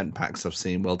greatest event packs I've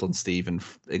seen. Well done, Steve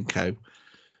and co.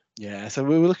 Yeah, so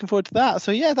we were looking forward to that.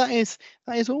 So yeah, that is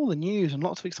all the news and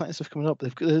lots of exciting stuff coming up.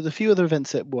 There's a few other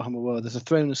events at Warhammer World. There's a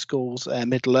Throne of Skulls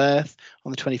Middle Earth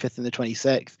on the 25th and the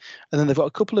 26th, and then they've got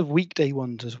a couple of weekday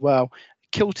ones as well.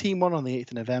 Kill Team one on the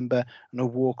 8th of November and a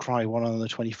Warcry one on the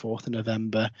 24th of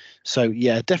November. So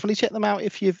yeah, definitely check them out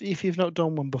if you've not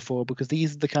done one before, because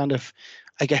these are the kind of,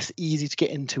 I guess, easy to get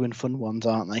into and fun ones,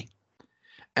 aren't they?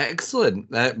 Excellent.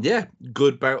 Yeah,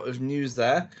 good bout of news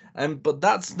there. But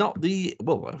that's not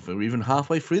we're even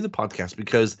halfway through the podcast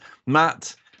because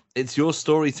Matt, it's your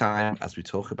story time as we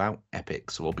talk about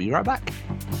Epic. So we'll be right back.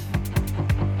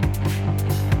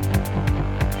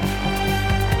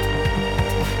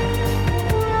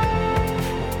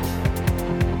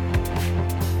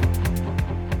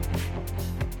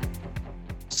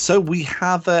 So we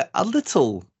have a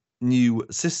little new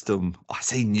system. I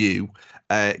say new,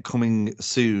 coming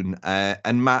soon.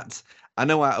 And Matt, I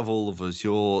know out of all of us,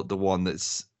 you're the one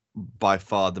that's by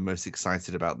far the most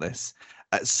excited about this.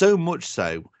 So much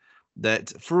so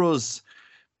that for us,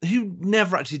 who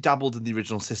never actually dabbled in the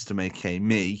original system, aka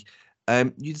me,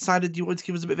 you decided you wanted to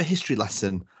give us a bit of a history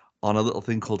lesson on a little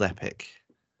thing called Epic.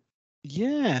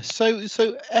 Yeah,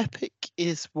 so Epic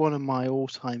is one of my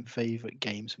all-time favorite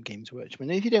games from Games Workshop.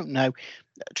 And if you don't know,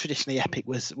 traditionally Epic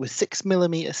was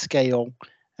 6mm scale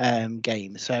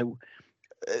game. So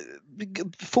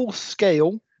full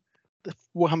scale, the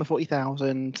Warhammer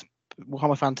 40,000,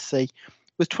 Warhammer Fantasy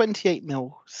was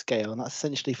 28mm scale, and that's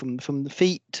essentially from the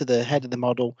feet to the head of the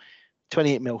model,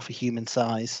 28mm for human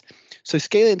size. So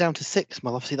scaling down to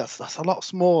 6mm, obviously that's a lot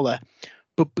smaller.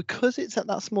 But because it's at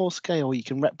that small scale, you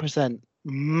can represent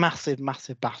massive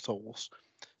battles.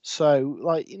 So,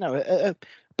 like,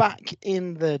 back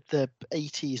in the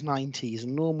 80s, 90s, a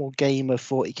normal game of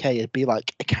 40k would be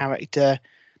like a character,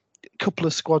 a couple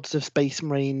of squads of Space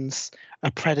Marines,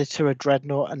 a Predator, a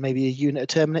Dreadnought, and maybe a unit of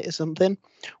Terminator or something,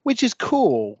 which is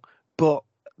cool, but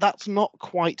that's not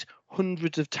quite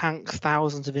hundreds of tanks,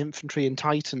 thousands of infantry and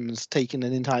Titans taking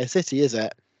an entire city, is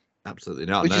it? Absolutely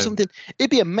not. Which is something,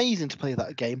 it'd be amazing to play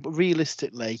that game, but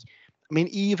realistically, I mean,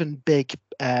 even big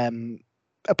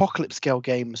apocalypse scale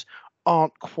games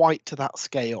aren't quite to that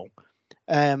scale.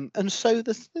 And so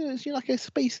there's like a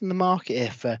space in the market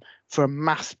here for a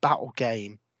mass battle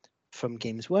game from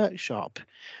Games Workshop.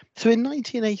 So in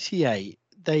 1988,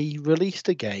 they released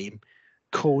a game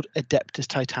called Adeptus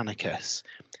Titanicus.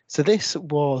 So this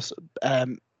was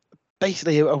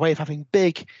basically a way of having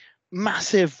big,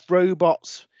 massive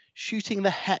robots shooting the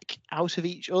heck out of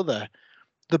each other.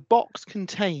 The box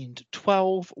contained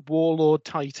 12 Warlord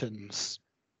Titans.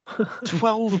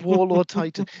 12 Warlord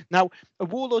Titans. Now, a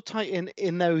Warlord Titan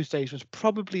in those days was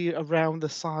probably around the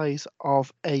size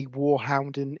of a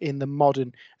Warhound in the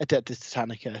modern Adeptus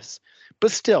Titanicus.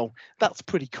 But still, that's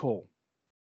pretty cool.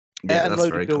 Yeah, and that's a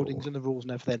load very of buildings cool. And the rules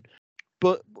and everything.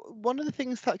 But one of the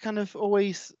things that kind of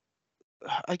always,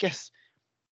 I guess,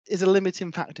 is a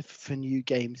limiting factor for new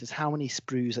games is how many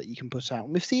sprues that you can put out.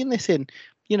 And we've seen this in,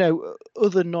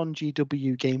 other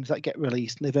non-GW games that get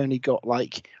released and they've only got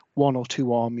like 1 or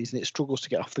 2 armies and it struggles to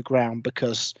get off the ground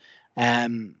because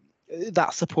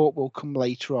that support will come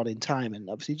later on in time. And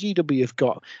obviously GW have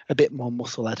got a bit more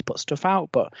muscle there to put stuff out,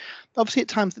 but obviously at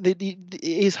times it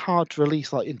is hard to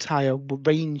release like entire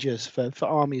ranges for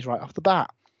armies right off the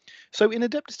bat. So in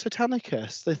Adeptus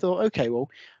Titanicus, they thought, okay, well,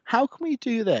 how can we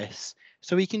do this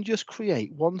so we can just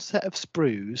create one set of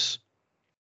sprues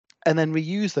and then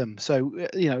reuse them? So,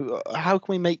 how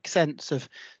can we make sense of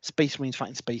Space Marines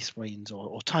fighting Space Marines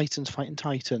or Titans fighting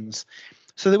Titans?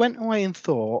 So they went away and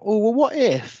thought, oh, well, what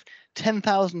if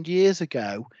 10,000 years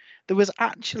ago there was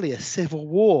actually a civil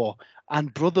war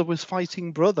and brother was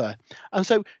fighting brother? And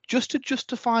so just to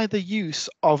justify the use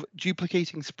of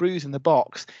duplicating sprues in the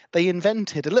box, they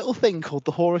invented a little thing called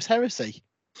the Horus Heresy.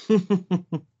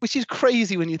 Which is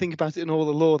crazy when you think about it in all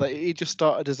the lore, that it just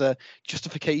started as a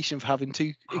justification for having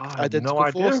two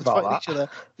identical forces fighting each other.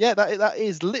 Yeah, that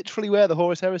is literally where the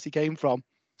Horus Heresy came from.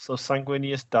 So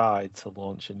Sanguinius died to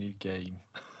launch a new game.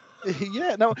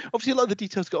 Yeah, now obviously a lot of the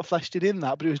details got fleshed in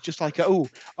that, but it was just like, a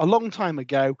long time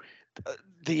ago,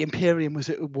 the Imperium was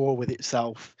at war with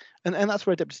itself. And that's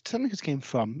where Adeptus Titanicus came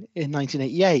from in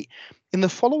 1988. In the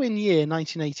following year,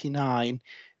 1989,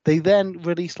 they then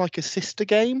released like a sister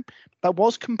game that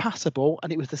was compatible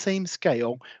and it was the same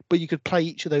scale, but you could play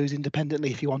each of those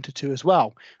independently if you wanted to as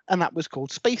well. And that was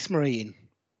called Space Marine.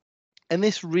 And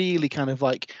this really kind of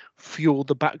like fueled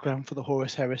the background for the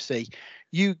Horus Heresy.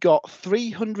 You got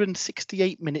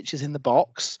 368 miniatures in the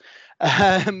box,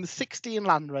 16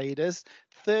 Land Raiders,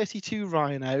 32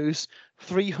 Rhinos,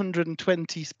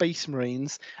 320 Space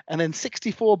Marines, and then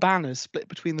 64 banners split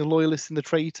between the Loyalists and the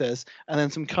Traitors, and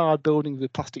then some card buildings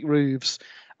with plastic roofs.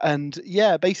 And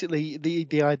yeah, basically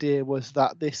the idea was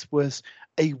that this was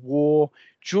a war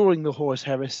during the Horus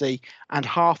Heresy, and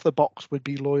half the box would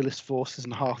be Loyalist forces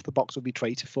and half the box would be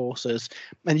Traitor forces.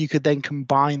 And you could then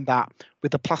combine that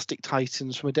with the plastic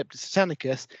Titans from Adeptus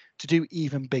Titanicus to do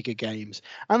even bigger games.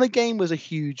 And the game was a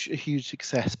huge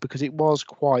success because it was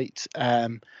quite,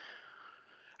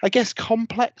 I guess,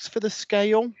 complex for the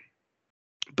scale.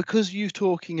 Because you're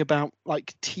talking about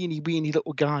like teeny weeny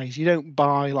little guys, you don't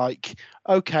buy like,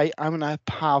 okay, I'm going to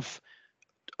have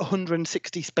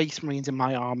 160 Space Marines in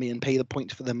my army and pay the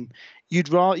points for them. You'd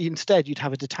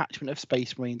have a detachment of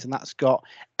Space Marines and that's got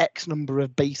X number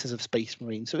of bases of Space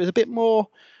Marines. So it was a bit more,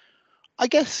 I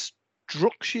guess,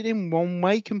 structured in one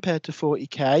way compared to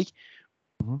 40k.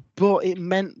 but it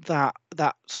meant that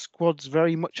squads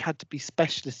very much had to be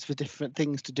specialists for different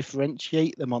things to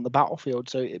differentiate them on the battlefield.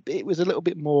 So it was a little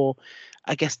bit more,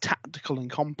 I guess, tactical and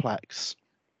complex.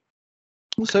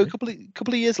 Okay. So a couple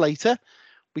of years later,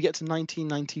 we get to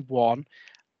 1991,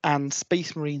 and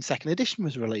Space Marine 2nd Edition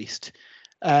was released.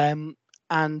 And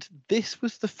this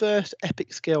was the first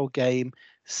epic scale game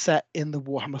set in the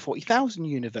Warhammer 40,000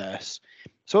 universe.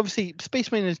 So obviously, Space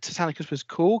Marine and Titanicus was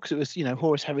cool because it was,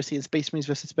 Horus Heresy and Space Marines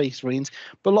versus Space Marines.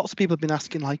 But lots of people have been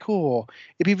asking, like, it'd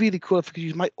be really cool if I could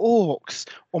use my Orcs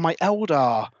or my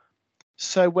Eldar.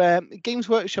 So Games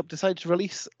Workshop decided to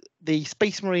release the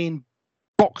Space Marine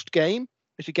boxed game,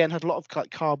 which again had a lot of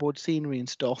like cardboard scenery and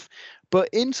stuff. But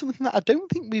in something that I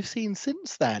don't think we've seen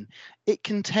since then, it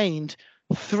contained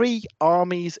 3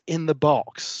 armies in the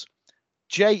box.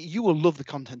 Jay, you will love the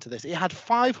content of this. It had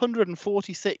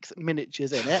 546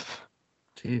 miniatures in it,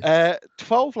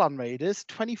 12 Land Raiders,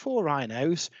 24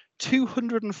 Rhinos,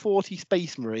 240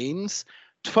 Space Marines,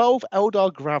 12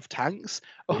 Eldar Grav tanks,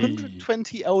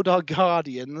 120 Eldar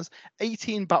Guardians,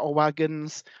 18 Battle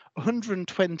Wagons,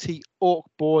 120 Orc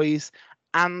Boys,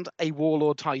 and a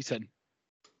Warlord Titan.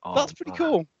 That's pretty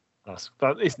cool. That's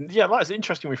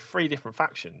interesting with 3 different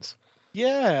factions.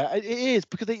 Yeah, it is,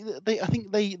 because I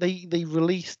think they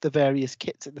released the various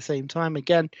kits at the same time.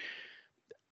 Again,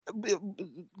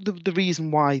 the reason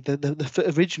why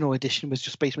the original edition was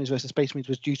just Space Marines versus Space Marines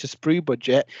was due to sprue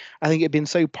budget. I think it had been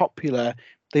so popular,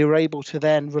 they were able to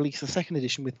then release the 2nd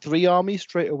edition with 3 armies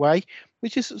straight away,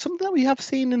 which is something that we have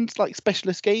seen in like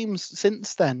specialist games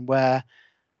since then, where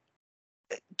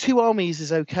 2 armies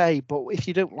is okay, but if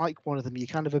you don't like one of them, you're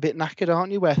kind of a bit knackered,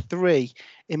 aren't you? Where 3,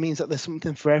 it means that there's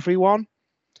something for everyone.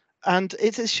 And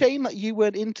it's a shame that you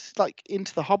weren't into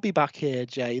the hobby back here,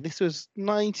 Jay. This was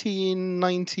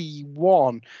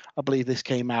 1991, I believe this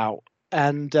came out,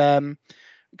 and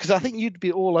because I think you'd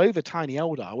be all over Tiny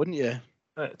Eldar, wouldn't you?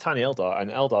 Tiny Eldar and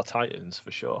Eldar Titans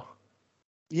for sure.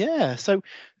 Yeah, so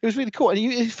it was really cool. And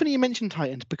it's funny you mentioned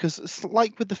Titans, because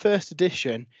like with the 1st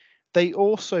edition, they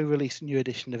also released a new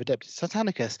edition of Adeptus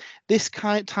Titanicus. This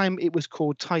time it was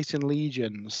called Titan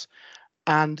Legions,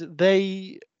 and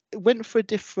they went for a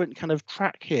different kind of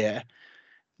track here.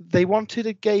 They wanted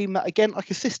a game that, again,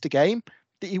 like a sister game,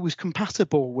 that it was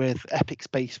compatible with Epic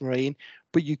Space Marine,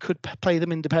 but you could play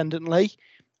them independently.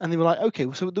 And they were like, okay,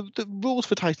 so the rules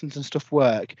for Titans and stuff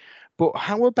work, but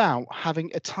how about having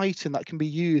a Titan that can be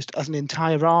used as an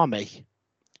entire army?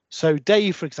 So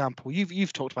Dave, for example,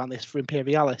 you've talked about this for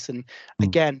Imperialis, and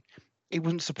again, it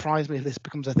wouldn't surprise me if this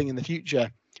becomes a thing in the future.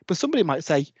 But somebody might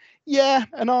say, yeah,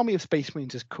 an army of Space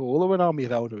Marines is cool, or an army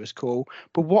of Eldar is cool,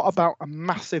 but what about a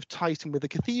massive Titan with a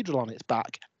cathedral on its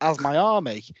back as my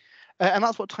army? And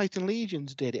that's what Titan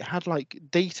Legions did. It had like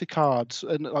data cards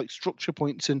and like structure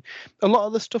points and a lot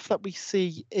of the stuff that we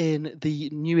see in the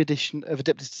new edition of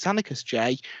Adeptus Titanicus,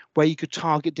 Jay, where you could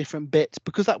target different bits.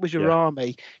 Because that was your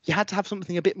army, you had to have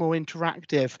something a bit more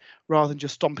interactive rather than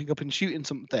just stomping up and shooting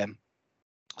something.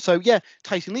 So yeah,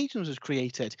 Titan Legions was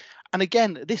created. And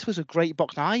again, this was a great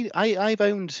box. Now, I've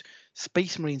owned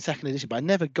Space Marine 2nd edition, but I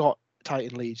never got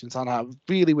Titan Legions, and I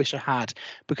really wish I had,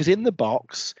 because in the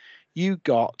box you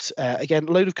got, again,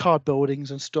 a load of card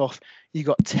buildings and stuff. You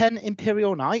got 10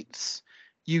 Imperial Knights.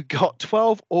 You got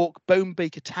 12 Orc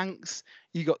Bonebaker tanks.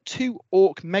 You got 2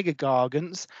 Orc Mega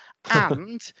Gargants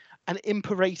and an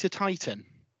Imperator Titan.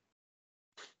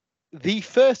 The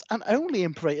first and only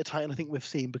Imperator Titan I think we've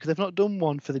seen, because they've not done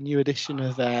one for the new edition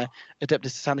of Adeptus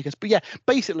Titanicus. But yeah,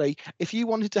 basically, if you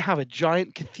wanted to have a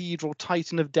giant cathedral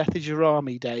Titan of Death as your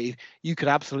army, Dave, you could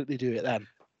absolutely do it then.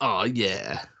 Oh,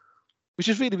 yeah. Which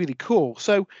is really, really cool.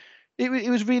 So it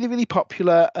was really, really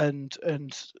popular, and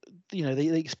you know, they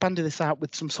expanded this out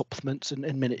with some supplements and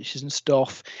miniatures and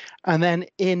stuff. And then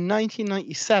in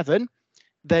 1997,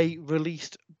 they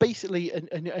released basically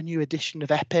a new edition of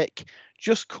Epic,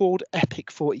 just called Epic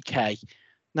 40K.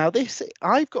 Now this,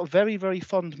 I've got very, very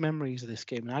fond memories of this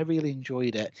game, and I really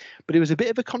enjoyed it. But it was a bit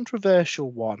of a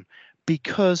controversial one,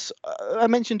 because I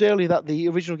mentioned earlier that the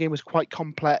original game was quite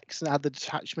complex and had the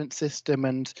detachment system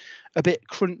and a bit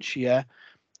crunchier.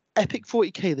 Epic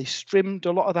 40K, they trimmed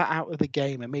a lot of that out of the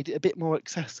game and made it a bit more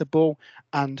accessible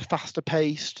and faster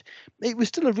paced. It was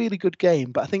still a really good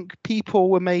game, but I think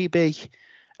people were maybe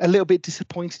a little bit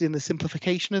disappointed in the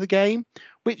simplification of the game,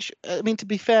 which, I mean, to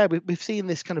be fair, we've seen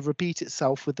this kind of repeat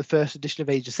itself with the first edition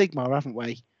of Age of Sigmar, haven't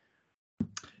we?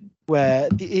 Where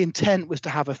the intent was to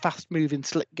have a fast-moving,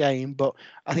 slick game, but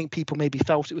I think people maybe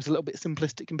felt it was a little bit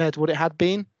simplistic compared to what it had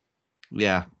been.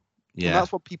 Yeah. Yeah. And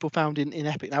that's what people found in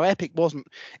Epic. Now, Epic wasn't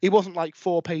like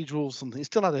 4-page rules or something. It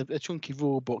still had a chunky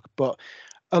rule book, but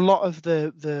a lot of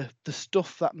the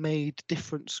stuff that made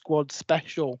different squads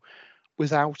special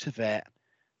was out of it.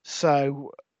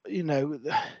 So,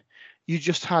 you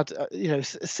just had,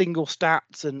 single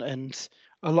stats and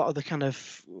a lot of the kind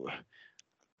of,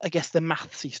 I guess, the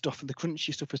mathsy stuff and the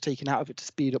crunchy stuff was taken out of it to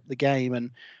speed up the game.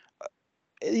 And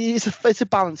it's a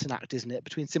balancing act, isn't it,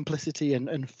 between simplicity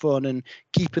and fun and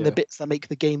keeping the bits that make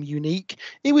the game unique.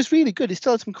 It was really good. It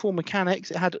still had some cool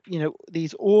mechanics. It had,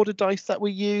 these order dice that were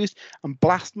used and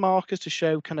blast markers to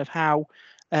show kind of how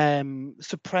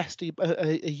suppressed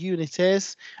a unit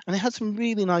is, and it had some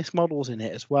really nice models in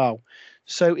it as well.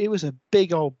 So it was a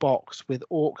big old box with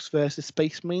Orcs versus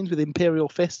Space Marines, with Imperial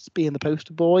Fists being the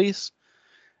poster boys.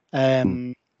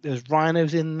 There was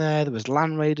Rhinos in there. There was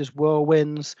Land Raiders,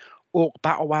 Whirlwinds, Orc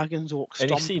battle wagons, Orc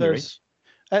stompers. Any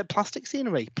scenery? Plastic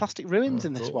scenery, plastic ruins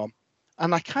in this one.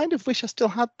 And I kind of wish I still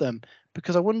had them,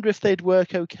 because I wonder if they'd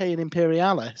work okay in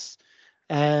Imperialis.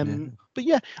 But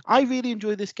yeah, I really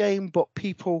enjoyed this game, but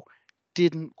people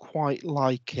didn't quite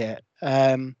like it.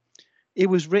 It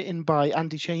was written by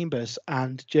Andy Chambers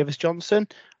and Jervis Johnson.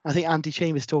 I think Andy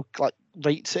Chambers still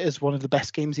rates it as one of the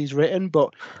best games he's written,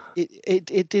 but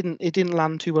it didn't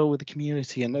land too well with the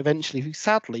community, and eventually,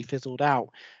 sadly, fizzled out.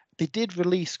 They did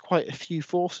release quite a few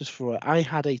forces for it. I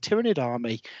had a Tyranid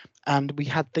army, and we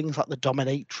had things like the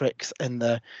Dominatrix and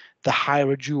the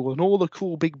Hierodule and all the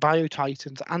cool big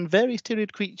Biotitans and various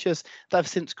Tyranid creatures that have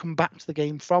since come back to the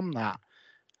game from that.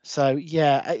 So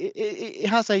yeah, it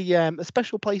has a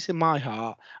special place in my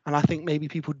heart, and I think maybe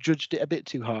people judged it a bit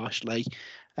too harshly.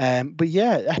 But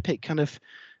yeah, Epic kind of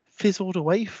fizzled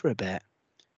away for a bit.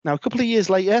 Now, a couple of years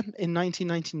later, in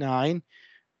 1999,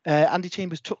 Andy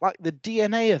Chambers took the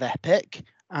DNA of Epic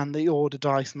and the order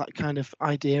dice and that kind of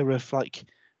idea of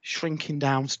shrinking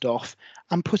down stuff,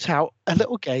 and put out a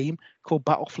little game called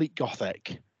Battlefleet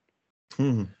Gothic.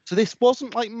 So this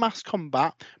wasn't like mass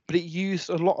combat, but it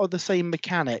used a lot of the same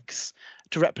mechanics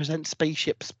to represent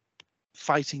spaceships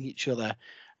fighting each other.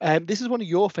 This is one of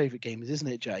your favourite games, isn't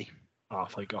it, Jay?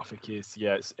 Battlefleet Gothic is,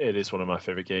 it is one of my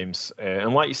favourite games.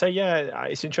 And like you say,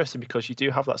 it's interesting because you do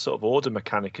have that sort of order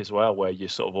mechanic as well, where you're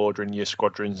sort of ordering your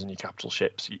squadrons and your capital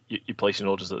ships. You're placing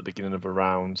orders at the beginning of a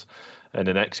round and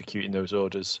then executing those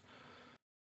orders.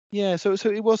 Yeah, so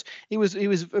it was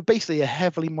basically a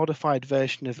heavily modified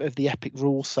version of the Epic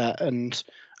rule set, and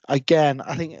again,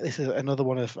 I think this is another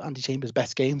one of Andy Chambers'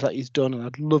 best games that he's done, and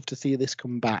I'd love to see this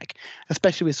come back,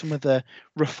 especially with some of the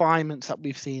refinements that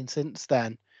we've seen since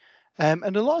then.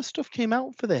 And a lot of stuff came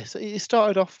out for this. It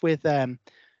started off with kind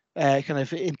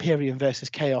of Imperium versus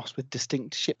Chaos with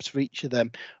distinct ships for each of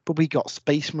them, but we got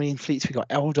Space Marine fleets, we got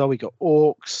Eldar, we got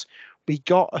Orcs. We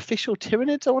got official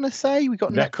Tyranids, I want to say. We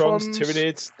got Necrons,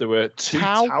 Tyranids. There were two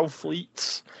Tau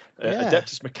fleets.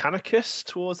 Adeptus Mechanicus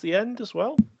towards the end as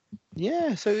well.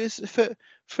 Yeah, so it's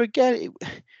for again,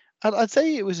 I'd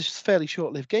say it was a fairly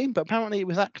short-lived game, but apparently it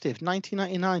was active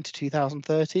 1999 to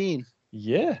 2013.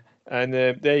 Yeah, and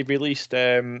they released.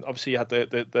 Obviously, you had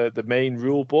the main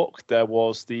rule book. There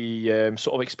was the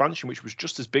sort of expansion, which was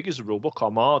just as big as the rule book,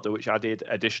 Armada, which added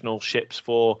additional ships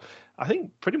for, I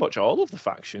think, pretty much all of the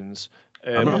factions.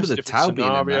 I remember the Tau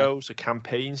scenarios, a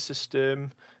campaign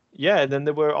system. Yeah, and then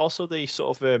there were also the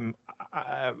sort of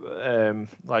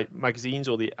like magazines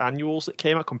or the annuals that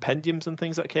came out, compendiums and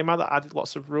things that came out that added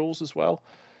lots of rules as well.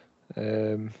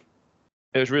 It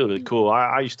was really, really cool.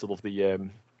 I used to love the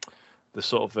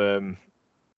sort of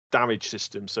damage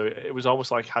system. So it was almost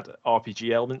like had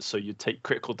RPG elements. So you'd take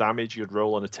critical damage, you'd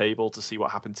roll on a table to see what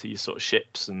happened to your sort of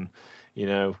ships, and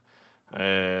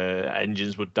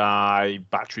engines would die,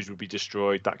 batteries would be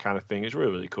destroyed, that kind of thing. It's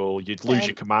really, really cool. You'd lose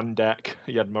your command deck.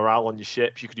 You had morale on your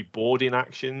ships. You could do boarding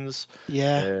actions.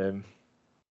 Yeah. Really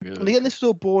and again, this was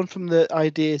all born from the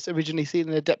ideas originally seen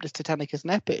in Adeptus Titanicus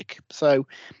and Epic. So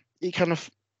it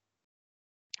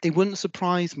wouldn't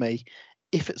surprise me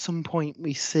if at some point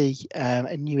we see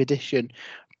a new edition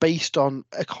based on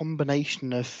a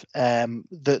combination of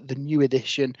the new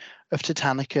edition of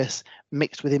Titanicus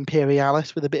mixed with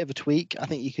Imperialis with a bit of a tweak. I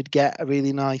think you could get a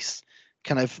really nice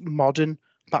kind of modern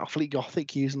Battlefleet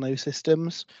Gothic using those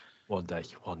systems. One day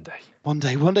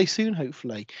soon,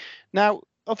 hopefully. Now,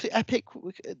 obviously, Epic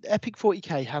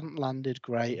 40k hadn't landed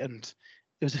great, and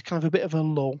it was kind of a bit of a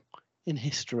lull in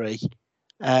history.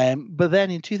 But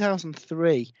then in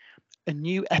 2003, a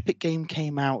new Epic game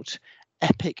came out,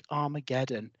 Epic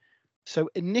Armageddon. So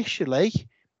initially,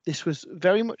 this was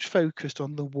very much focused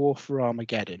on the war for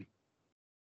Armageddon.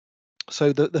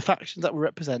 So the factions that were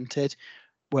represented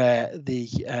were the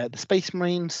Space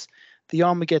Marines, the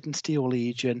Armageddon Steel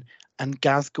Legion, and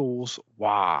Ghazghkull's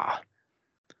Waaagh.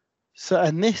 So,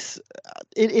 and this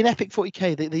in Epic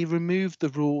 40K, they removed the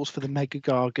rules for the Mega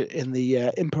Garg in the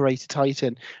Imperator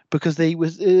Titan because they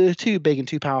was too big and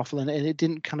too powerful, and it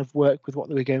didn't kind of work with what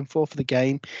they were going for the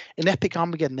game. In Epic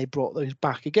Armageddon, they brought those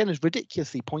back again as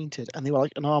ridiculously pointed, and they were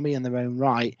like an army in their own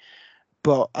right.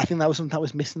 But I think that was something that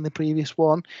was missing in the previous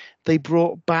one. They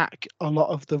brought back a lot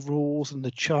of the rules and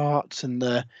the charts and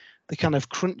the kind of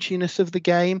crunchiness of the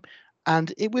game,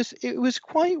 and it was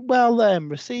quite well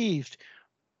received.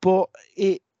 But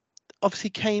it obviously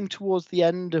came towards the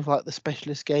end of like the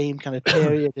specialist game kind of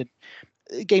period,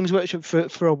 and Games Workshop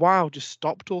for a while just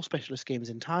stopped all specialist games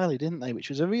entirely, didn't they? Which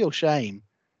was a real shame.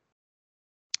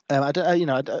 I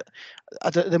don't,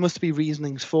 there must be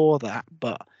reasonings for that,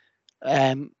 but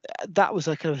that was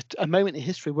a kind of a moment in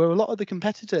history where a lot of the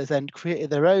competitors then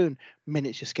created their own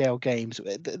miniature scale games.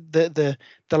 The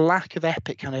lack of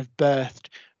Epic kind of birthed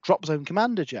Drop Zone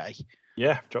Commander, Jay.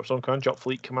 Yeah, Drop Zone Commander, Drop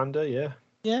Fleet Commander, yeah.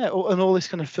 Yeah, and all this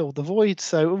kind of filled the void.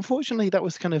 So unfortunately, that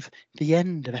was kind of the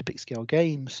end of Epic scale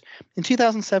games. In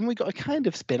 2007, we got a kind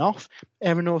of spin-off,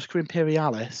 Aeronautica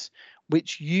Imperialis,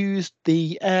 which used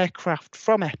the aircraft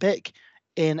from Epic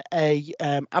in a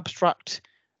abstract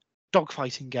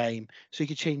dogfighting game. So you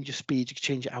could change your speed, you could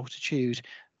change your altitude.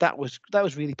 That was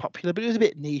really popular, but it was a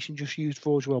bit niche and just used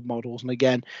Forge World models. And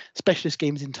again, specialist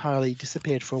games entirely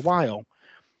disappeared for a while.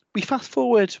 We fast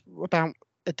forward about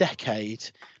a decade,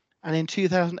 and in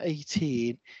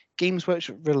 2018, Games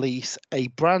Workshop released a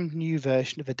brand new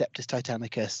version of Adeptus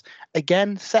Titanicus,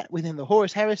 again set within the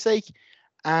Horus Heresy,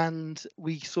 and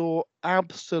we saw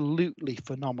absolutely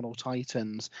phenomenal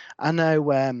Titans. I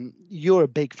know you're a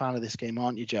big fan of this game,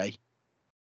 aren't you, Jay?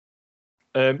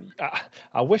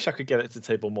 I wish I could get it to the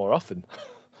table more often.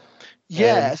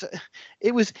 Yeah,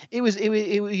 it was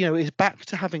back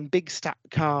to having big stat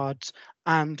cards.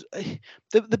 And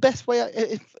the best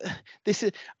way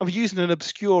I'm using an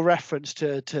obscure reference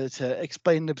to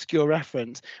explain an obscure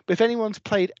reference, but if anyone's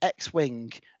played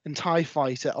X-Wing and TIE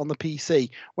Fighter on the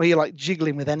PC, where you're like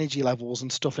jiggling with energy levels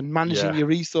and stuff and managing your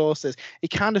resources,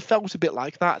 it kind of felt a bit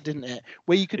like that, didn't it?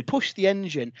 Where you could push the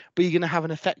engine, but you're going to have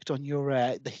an effect on your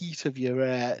the heat of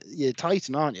your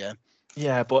Titan, aren't you?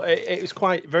 Yeah, but it was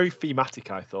quite very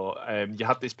thematic, I thought. You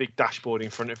had this big dashboard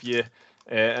in front of you,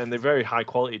 and they're very high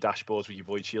quality dashboards with your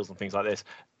void shields and things like this.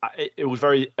 It was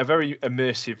a very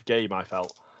immersive game, I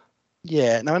felt.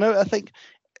 Yeah, now I think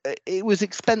it was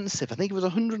expensive. I think it was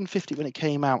 150 when it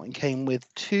came out, and came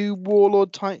with 2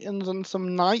 Warlord Titans and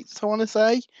some Knights, I want to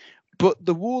say. But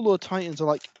the Warlord Titans are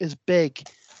like as big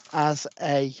as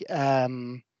a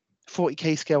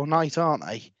 40k scale Knight, aren't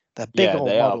they? They're big old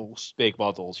models. Big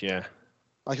models, yeah.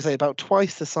 Like I say, about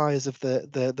twice the size of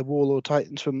the Warlord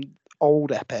Titans from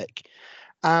old Epic.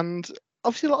 And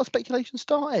obviously a lot of speculation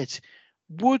started.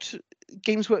 Would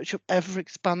Games Workshop ever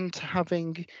expand to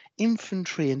having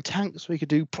infantry and tanks so we could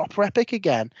do proper Epic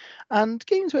again? And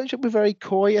Games Workshop were very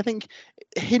coy. I think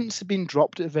hints have been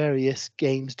dropped at various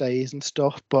games days and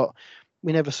stuff, but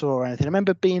we never saw anything. I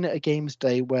remember being at a games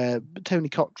day where Tony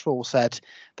Cottrell said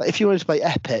that if you wanted to play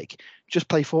Epic, just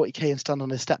play 40k and stand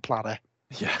on a step ladder.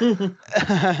 Yeah.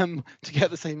 To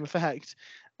get the same effect.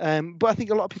 But I think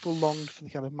a lot of people longed for the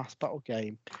kind of mass battle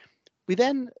game. We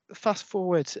then fast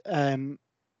forward a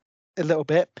little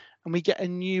bit, and we get a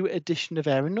new edition of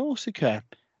Aeronautica,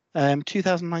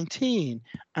 2019.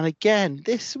 And again,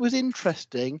 this was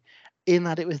interesting in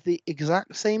that it was the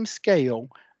exact same scale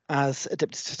as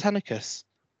Adeptus Titanicus,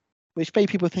 which made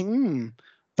people think,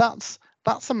 that's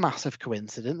a massive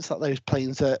coincidence that those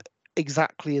planes are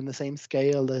exactly in the same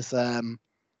scale as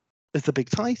the big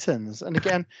Titans. And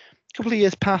again, a couple of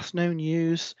years passed, no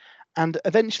news, and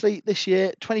eventually this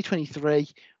year, 2023,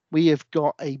 we have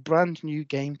got a brand new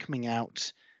game coming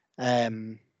out,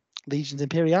 Legions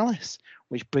Imperialis,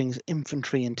 which brings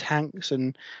infantry and tanks,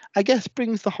 and I guess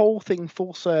brings the whole thing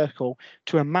full circle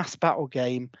to a mass battle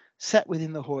game set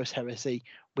within the Horus Heresy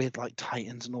with like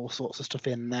Titans and all sorts of stuff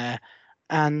in there.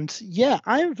 And yeah,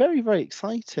 I'm very, very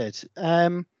excited.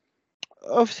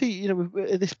 Obviously,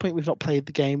 at this point, we've not played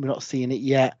the game, we're not seeing it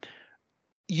yet.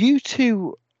 You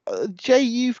two, Jay,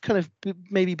 you've kind of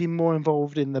maybe been more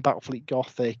involved in the Battlefleet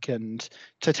Gothic and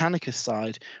Titanicus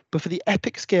side, but for the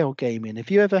Epic scale gaming,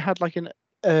 have you ever had like an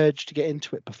urge to get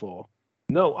into it before?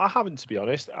 No, I haven't, to be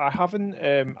honest. I haven't.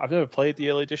 I've never played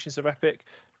the early editions of Epic.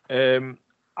 I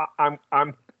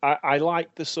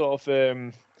like the sort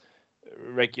of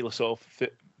regular sort of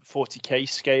 40k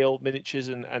scale miniatures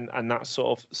and that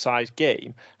sort of size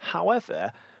game.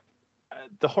 However,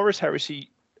 the Horus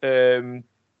Heresy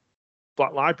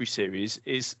Black Library series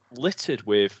is littered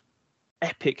with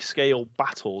epic scale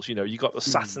battles. You got the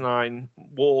Saturnine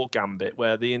War Gambit,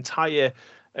 where the entire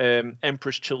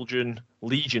Emperor's Children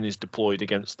Legion is deployed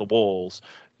against the walls.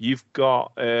 You've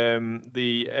got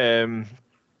the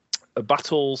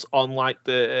battles on like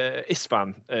the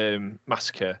Isfahan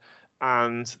massacre,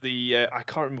 and the I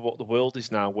can't remember what the world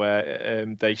is now, where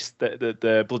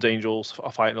the Blood Angels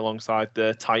are fighting alongside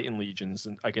the Titan legions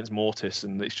and against Mortis,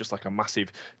 and it's just like a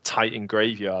massive Titan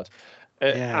graveyard.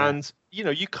 And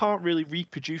you can't really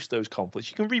reproduce those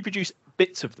conflicts. You can reproduce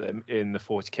bits of them in the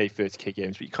 40k, 30k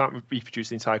games, but you can't reproduce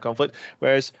the entire conflict.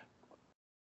 Whereas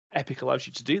Epic allows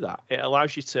you to do that. It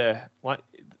allows you to, like,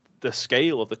 the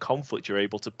scale of the conflict you're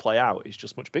able to play out is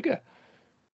just much bigger.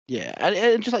 Yeah,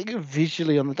 and just like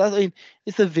visually I mean,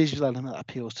 it's the visual element that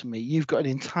appeals to me. You've got an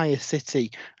entire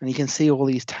city, and you can see all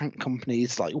these tank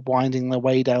companies like winding their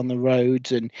way down the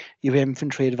roads, and you have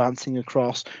infantry advancing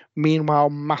across.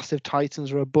 Meanwhile, massive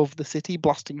titans are above the city,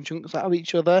 blasting chunks out of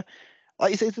each other.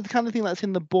 Like it's the kind of thing that's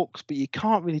in the books, but you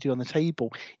can't really do on the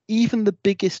table. Even the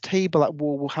biggest table that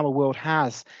Warhammer World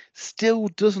has still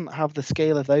doesn't have the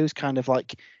scale of those kind of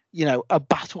like, a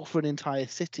battle for an entire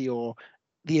city or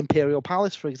the Imperial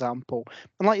Palace, for example.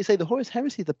 And like you say, the Horus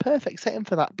Heresy is the perfect setting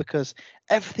for that because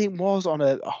everything was on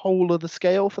a whole other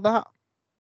scale for that.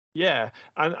 Yeah,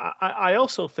 and I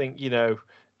also think,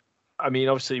 I mean,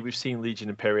 obviously we've seen Legion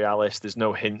Imperialis. There's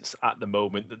no hints at the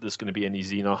moment that there's going to be any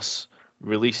Xenos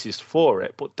releases for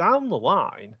it. But down the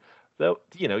line,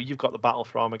 you've got the Battle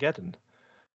for Armageddon.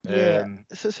 Yeah.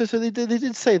 So they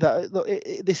did say that look,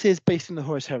 this is based in the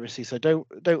Horus Heresy. So don't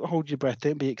hold your breath.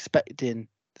 Don't be expecting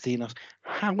Xenos.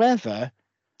 However,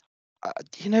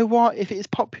 you know what? If it is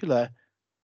popular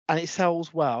and it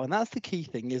sells well, and that's the key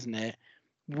thing, isn't it?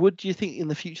 Would you think in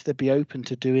the future they'd be open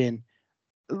to doing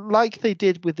like they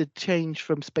did with the change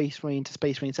from Space Marine to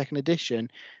Space Marine Second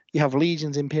Edition? You have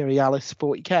Legions Imperialis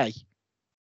 40k.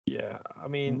 Yeah, I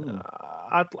mean,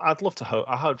 I'd love to hope.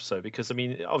 I hope so, because I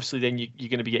mean, obviously, then you're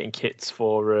going to be getting kits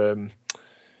for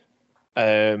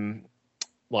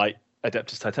like Adeptus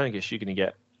Titanicus. You're going to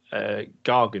get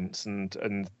Gargants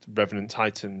and Revenant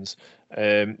Titans.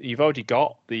 You've already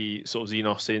got the sort of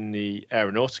Xenos in the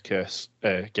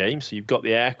Aeronautica game, so you've got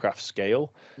the aircraft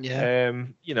scale. Yeah.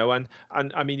 And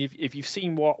I mean, if you've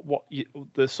seen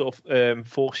the sort of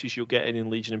forces you're getting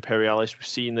in Legion Imperialis, we've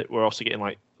seen that we're also getting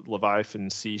like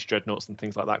Leviathan, Siege Dreadnoughts, and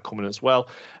things like that coming as well.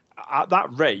 At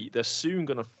that rate, they're soon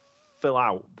going to fill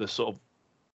out the sort of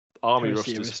army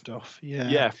rosters stuff. Yeah.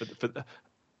 Yeah.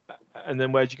 And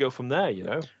then where do you go from there?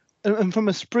 And from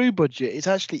a sprue budget, it's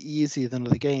actually easier than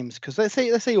other games because let's say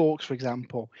Orcs, for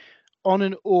example, on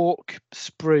an Orc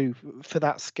sprue for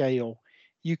that scale,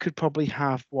 you could probably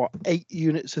have 8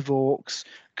 units of Orcs,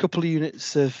 a couple of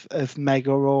units of Mega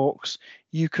Orcs.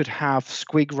 You could have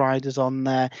Squig Riders on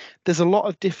there. There's a lot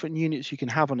of different units you can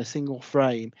have on a single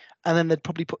frame, and then they'd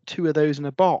probably put 2 of those in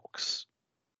a box.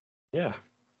 Yeah.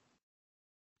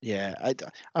 Yeah,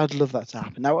 I'd love that to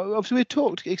happen. Now, obviously, we've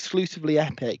talked exclusively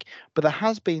Epic, but there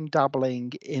has been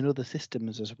dabbling in other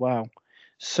systems as well.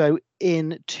 So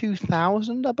in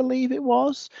 2000, I believe it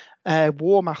was,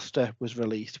 War Master was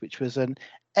released, which was an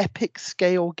Epic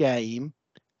scale game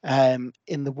in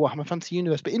the Warhammer Fantasy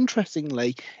universe. But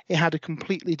interestingly, it had a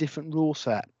completely different rule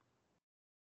set.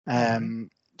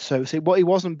 So what it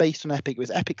wasn't based on Epic, it was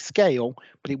Epic scale,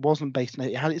 but it wasn't based on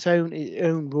it. It had its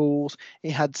own rules.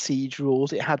 It had siege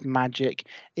rules. It had magic.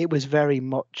 It was very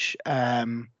much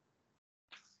its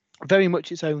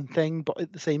own thing, but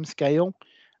at the same scale.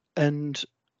 And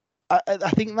I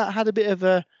think that had a bit of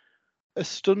a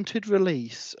stunted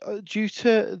release due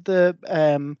to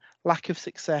the lack of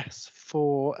success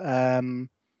for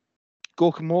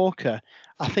Gorka Morka.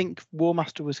 I think War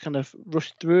Master was kind of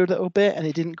rushed through a little bit, and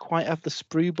it didn't quite have the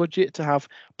sprue budget to have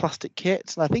plastic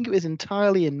kits. And I think it was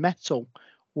entirely in metal,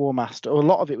 War Master, or a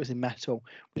lot of it was in metal,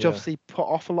 which obviously put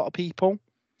off a lot of people.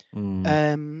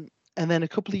 And then a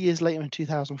couple of years later, in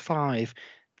 2005,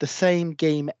 the same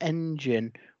game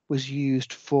engine was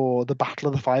used for the Battle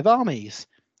of the Five Armies,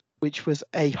 which was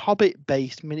a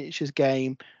Hobbit-based miniatures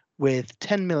game with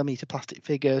 10mm plastic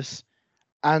figures.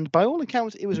 And by all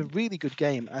accounts, it was a really good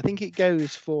game. I think it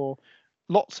goes for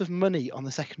lots of money on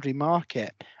the secondary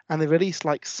market. And they released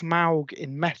like Smaug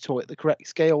in metal at the correct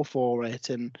scale for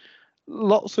it and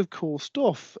lots of cool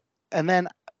stuff. And then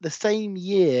the same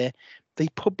year, they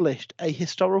published a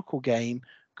historical game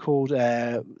called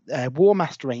War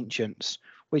Master Ancients,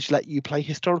 which let you play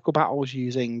historical battles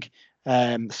using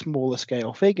smaller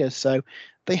scale figures. So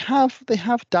they have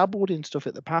dabbled in stuff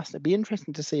at the past. It'd be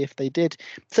interesting to see if they did,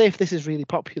 say if this is really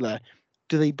popular,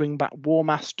 Do they bring back War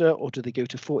Master, or do they go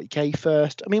to 40k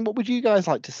first? I mean, what would you guys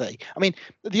like to see? I mean,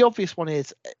 the obvious one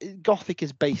is Gothic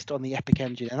is based on the Epic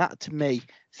engine, and that to me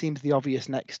seems the obvious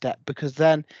next step, because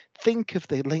then think of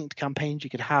the linked campaigns you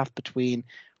could have between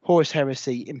Horus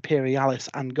Heresy, Imperialis,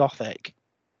 and Gothic.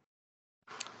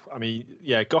 I mean,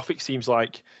 yeah, Gothic seems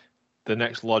like the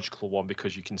next logical one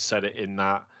because you can set it in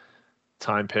that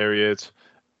time period.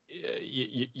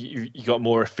 You got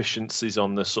more efficiencies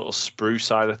on the sort of sprue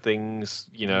side of things,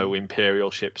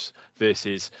 Imperial ships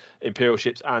versus Imperial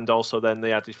ships, and also then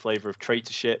the added flavour of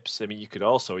traitor ships. I mean, you could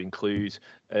also include,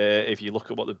 if you look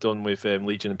at what they've done with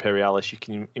Legion Imperialis, you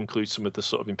can include some of the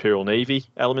sort of Imperial Navy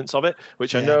elements of it,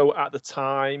 which I know at the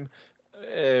time,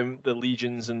 the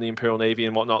legions and the Imperial Navy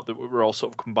and whatnot that were all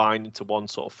sort of combined into one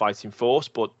sort of fighting force,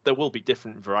 but there will be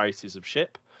different varieties of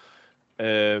ship.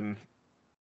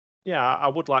 I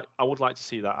would like to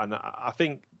see that, and I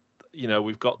think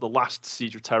we've got the last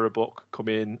Siege of Terror book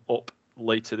coming up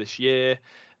later this year.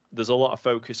 There's a lot of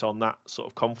focus on that sort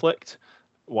of conflict.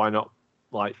 Why not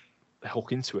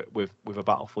hook into it with a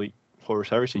Battlefleet Horus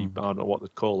Heresy? I don't know what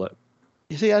they'd call it.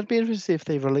 You see, I'd be interested to see if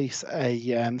they release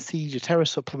a Siege of Terror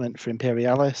supplement for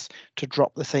Imperialis to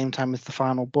drop the same time as the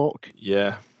final book.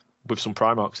 Yeah, with some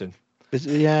Primarchs in.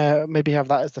 Yeah, maybe have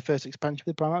that as the first expansion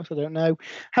with Primarchs. I don't know.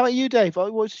 How about you, Dave?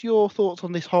 What's your thoughts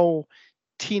on this whole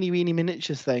teeny weeny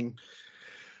miniatures thing?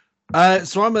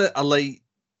 So I'm a late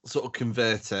sort of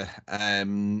converter.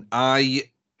 I'm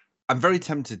very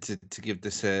tempted to give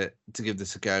this a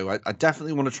go. I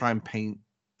definitely want to try and paint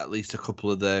at least a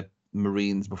couple of the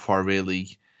Marines before I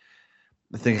really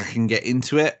think I can get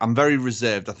into it. I'm very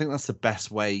reserved. I think that's the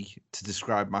best way to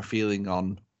describe my feeling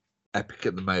on Epic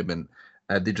at the moment.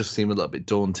 They just seem a little bit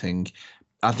daunting.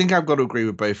 I think I've got to agree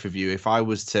with both of you. If I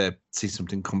was to see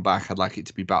something come back, I'd like it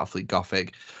to be Battlefleet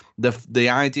Gothic. The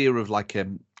idea of like a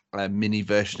mini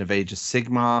version of Age of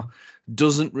Sigmar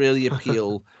doesn't really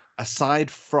appeal.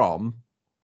 Aside from,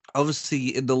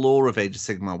 obviously, in the lore of Age of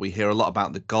Sigmar, we hear a lot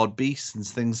about the God Beasts and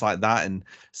things like that, and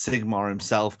Sigmar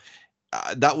himself.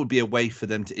 That would be a way for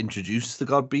them to introduce the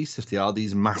God Beasts if they are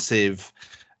these massive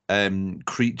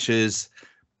creatures.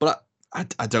 But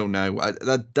I don't know.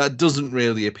 That doesn't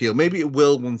really appeal. Maybe it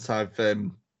will once I've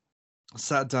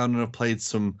sat down and I've played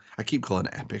some. I keep calling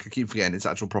it Epic. I keep forgetting its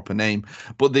actual proper name.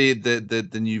 But the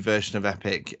new version of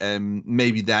Epic.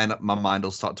 Maybe then my mind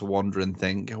will start to wander and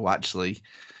think, oh, actually,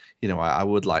 I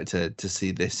would like to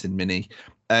see this in mini.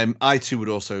 I too would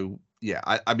also,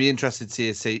 I'd be interested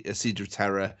to see a Siege of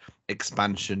Terror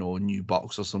expansion or new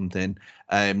box or something.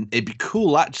 It'd be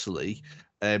cool actually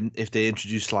if they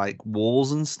introduced like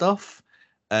walls and stuff.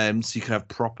 So you could have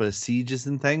proper sieges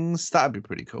and things. That'd be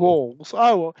pretty cool. Walls.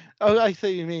 Oh, I see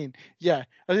what you mean. Yeah,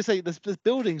 I was say there's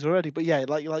buildings already, but yeah,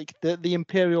 like the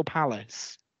Imperial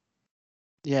Palace.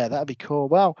 Yeah, that'd be cool.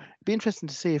 Well, it'd be interesting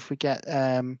to see if we get.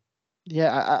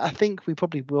 I think we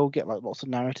probably will get like lots of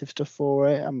narrative stuff for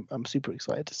it. I'm super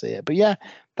excited to see it. But yeah,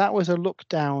 that was a look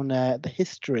down the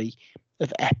history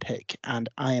of Epic, and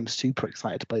I am super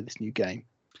excited to play this new game.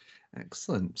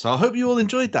 Excellent. So I hope you all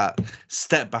enjoyed that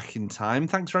step back in time.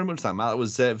 Thanks very much for that, Matt. It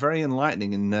was very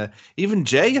enlightening. And even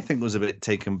Jay, I think, was a bit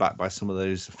taken back by some of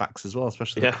those facts as well,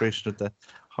 especially the creation of the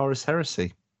Horus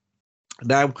Heresy.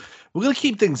 Now, we're going to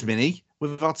keep things mini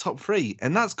with our top three,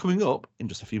 and that's coming up in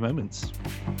just a few moments.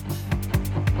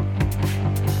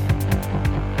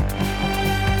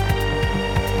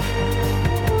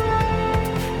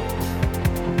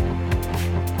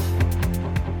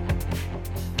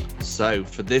 So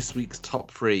for this week's top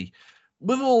three,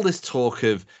 with all this talk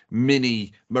of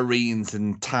mini Marines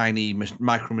and tiny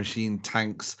micro machine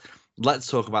tanks, let's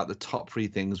talk about the top three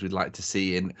things we'd like to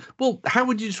see in, well, how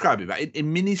would you describe it?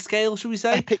 In mini scale, should we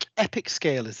say? Epic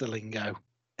scale is the lingo.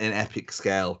 In epic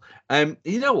scale.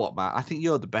 You know what, Matt? I think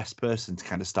you're the best person to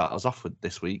kind of start us off with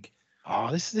this week. Oh,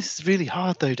 this is really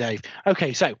hard though, Dave.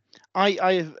 Okay, so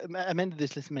I have amended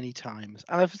this list many times,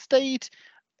 and I've stayed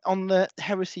on the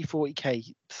Heresy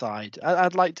 40k side.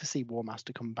 I'd like to see War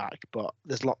Master come back, but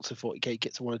there's lots of 40k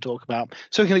kits I want to talk about,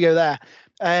 so we're going to go there.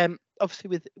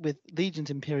 Obviously, with Legions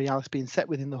Imperialis being set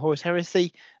within the Horus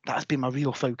Heresy, that's been my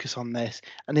real focus on this.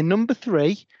 And in number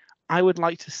 3, I would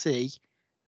like to see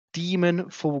Demon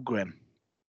Fulgrim.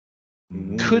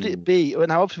 Could it be?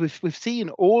 Now, obviously, we've seen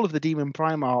all of the Demon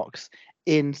Primarchs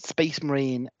in Space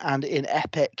Marine and in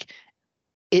Epic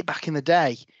back in the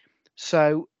day.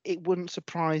 So it wouldn't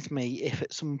surprise me if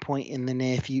at some point in the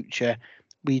near future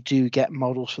we do get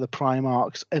models for the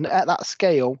Primarchs. And at that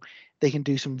scale, they can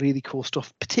do some really cool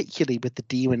stuff, particularly with the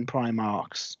Demon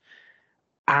Primarchs.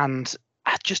 And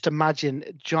I just imagine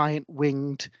giant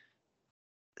winged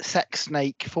sex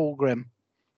snake Fulgrim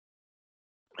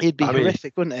He'd be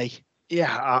horrific, wouldn't he?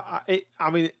 Yeah,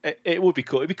 I mean, it would be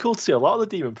cool. It'd be cool to see a lot of the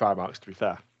Demon Primarchs, to be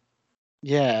fair.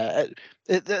 Yeah.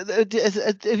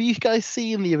 Have you guys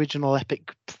seen the original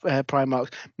Epic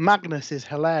Primarchs? Magnus is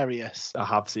hilarious. I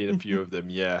have seen a few of them,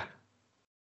 yeah.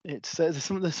 It's there's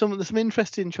some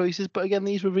interesting choices, but again,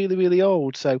 these were really, really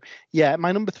old. So yeah,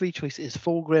 my number 3 choice is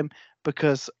Fulgrim,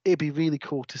 because it'd be really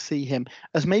cool to see him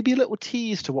as maybe a little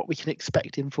tease to what we can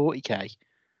expect in 40k.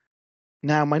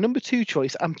 Now, my number 2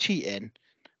 choice, I'm cheating,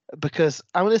 because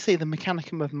I'm going to say the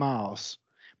Mechanicum of Mars.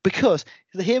 Because,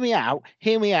 hear me out,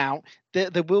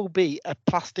 there will be a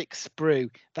plastic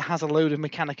sprue that has a load of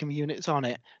Mechanicum units on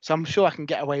it. So I'm sure I can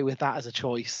get away with that as a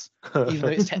choice, even though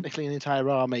it's technically an entire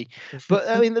army. But,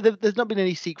 I mean, there's not been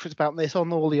any secrets about this.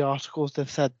 On all the articles, they've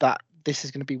said that this is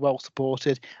going to be well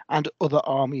supported and other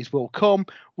armies will come.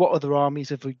 What other armies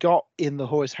have we got in the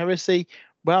Horus Heresy?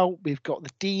 Well, we've got the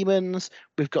demons,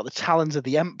 we've got the Talons of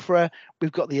the Emperor,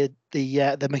 we've got the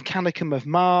Mechanicum of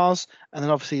Mars, and then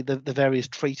obviously the various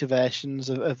traitor versions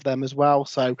of them as well.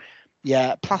 So,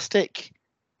 yeah, plastic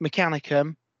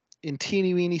Mechanicum in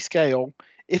teeny weeny scale.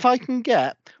 If I can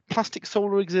get plastic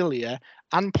Solar Auxilia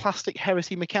and plastic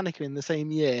Heresy Mechanicum in the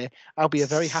same year, I'll be a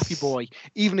very happy boy,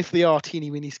 even if they are teeny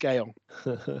weeny scale.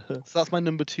 So that's my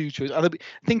number 2 choice.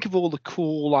 Think of all the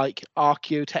cool like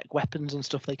Archaeotech weapons and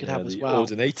stuff they could have as well.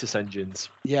 The Ordinatus engines.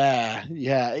 Yeah.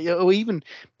 Or even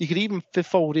you could even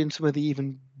fold in some of the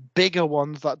even bigger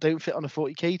ones that don't fit on a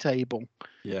 40k table.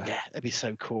 Yeah, that'd be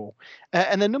so cool.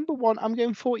 And then number 1, I'm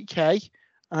going 40k.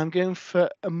 And I'm going for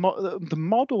the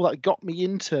model that got me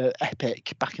into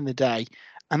Epic back in the day,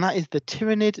 and that is the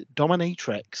Tyranid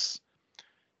Dominatrix.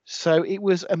 So it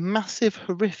was a massive,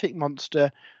 horrific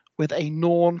monster with a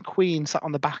Norn queen sat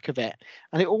on the back of it.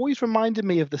 And it always reminded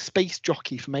me of the space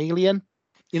jockey from Alien,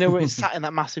 where it sat in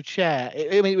that massive chair.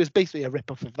 It was basically a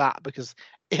rip-off of that, because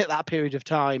at that period of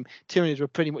time, Tyranids were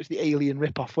pretty much the Alien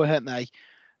rip-off, weren't they?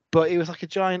 But it was like a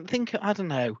giant,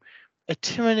 a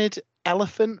Tyranid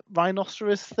elephant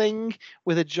rhinoceros thing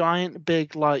with a giant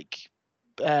big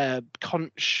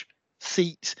conch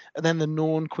seat, and then the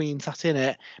Norn queen sat in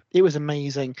it. It was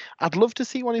amazing. I'd love to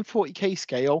see one in 40k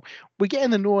scale. We're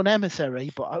getting the Norn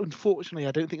emissary, but unfortunately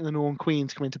I don't think the Norn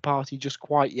queen's coming to party just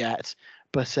quite yet.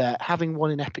 But having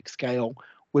one in epic scale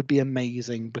would be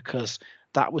amazing, because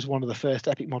that was one of the first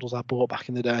epic models I bought back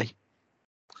in the day.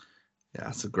 Yeah,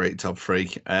 that's a great top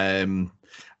 3.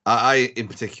 I in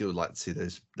particular would like to see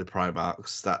the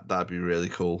Primarchs. That'd be really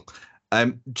cool.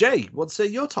 Jay, what's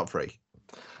your top 3?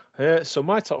 So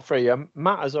my top 3,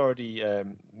 Matt has already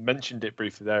mentioned it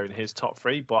briefly there in his top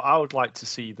 3, but I would like to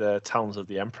see the Talons of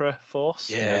the Emperor force.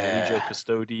 The Regio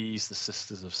Custodes, the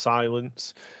Sisters of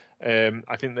Silence.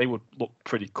 I think they would look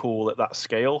pretty cool at that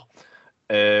scale.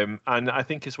 And I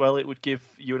think as well it would give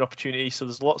you an opportunity. So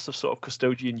there's lots of sort of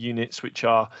custodian units which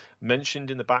are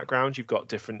mentioned in the background. You've got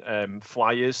different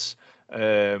flyers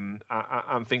and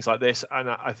things like this. And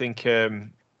I think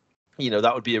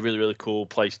that would be a really, really cool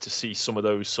place to see some of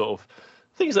those sort of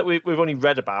things that we've only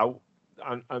read about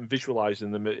and visualized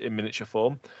in miniature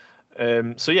form.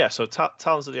 So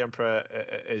Talons of the Emperor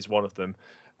is one of them.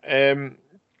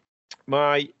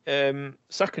 My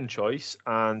second choice,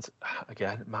 and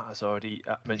again, Matt has already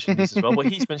mentioned this as well, but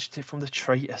he's mentioned it from the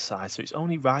traitor side, so it's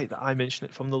only right that I mention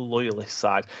it from the loyalist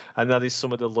side, and that is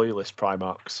some of the loyalist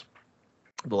Primarchs,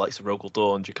 the likes of Rogel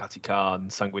Dawn, Jacati Khan,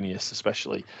 Sanguinius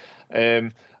especially.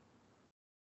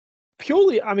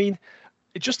 Purely, I mean,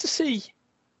 just to see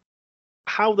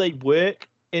how they work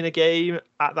in a game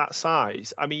at that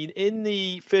size. I mean, in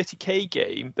the 30k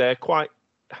game,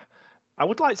 I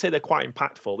would like to say they're quite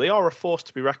impactful. They are a force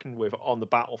to be reckoned with on the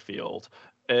battlefield,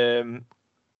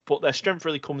 but their strength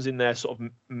really comes in their sort of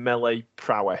melee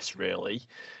prowess, really.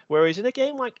 Whereas in a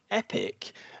game like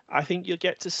Epic, I think you'll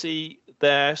get to see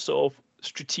their sort of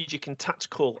strategic and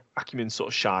tactical acumen sort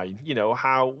of shine.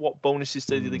 What bonuses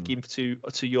do they give to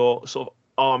your sort of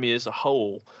army as a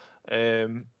whole.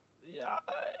 I'm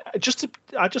just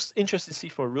interested to see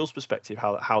from a rules perspective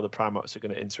how the Primarchs are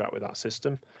going to interact with that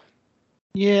system.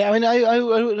 Yeah, I mean, I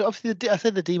obviously I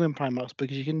said the Demon Primarchs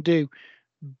because you can do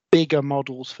bigger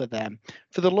models for them.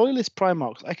 For the Loyalist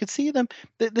Primarchs, I could see them.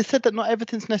 They said that not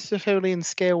everything's necessarily in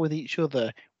scale with each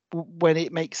other when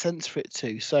it makes sense for it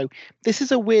to. So this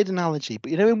is a weird analogy,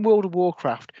 but in World of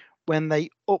Warcraft, when they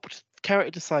upped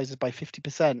character sizes by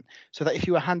 50%, so that if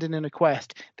you were handing in a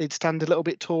quest, they'd stand a little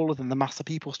bit taller than the mass of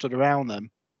people stood around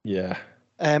them. Yeah.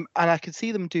 And I could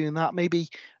see them doing that. Maybe,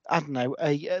 I don't know,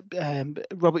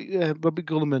 Robert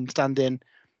Gulliman standing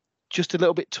just a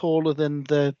little bit taller than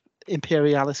the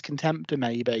Imperialis Contemptor,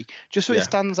 maybe, just so it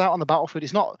stands out on the battlefield.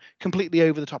 It's not completely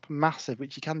over the top and massive,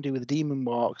 which you can do with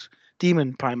the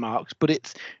Demon Primarchs, but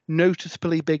it's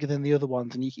noticeably bigger than the other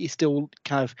ones, and you still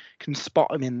kind of can spot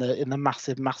them in the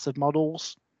massive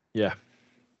models. Yeah.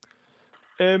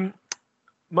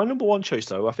 My number one choice,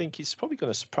 though, I think is probably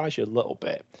going to surprise you a little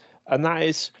bit, and that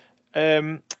is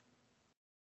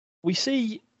we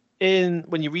see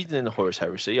when you're reading in the Horus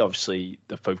Heresy, obviously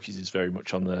the focus is very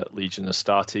much on the Legion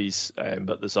Astartes,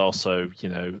 but there's also,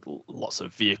 lots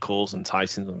of vehicles and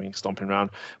Titans and things stomping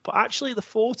around. But actually, the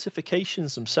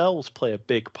fortifications themselves play a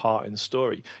big part in the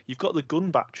story. You've got the gun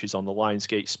batteries on the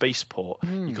Lionsgate spaceport.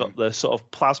 You've got the sort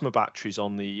of plasma batteries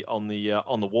on the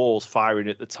walls firing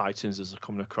at the Titans as they're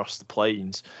coming across the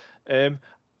plains.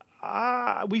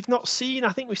 We've not seen.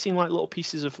 I think we've seen like little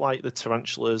pieces of like the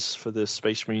tarantulas for the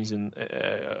Space Marines and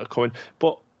coming,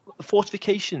 but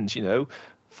fortifications,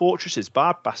 fortresses,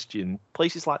 Barb Bastion,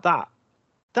 places like that.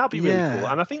 That'd be really cool,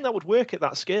 and I think that would work at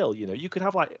that scale. You could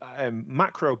have like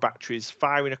macro batteries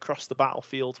firing across the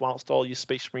battlefield whilst all your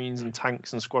Space Marines and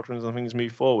tanks and squadrons and things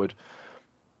move forward.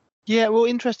 Yeah, well,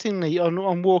 interestingly, on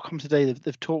Warcom today,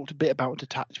 they've talked a bit about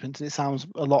detachments, and it sounds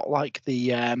a lot like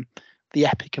the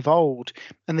Epic of old,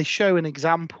 and they show an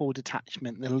example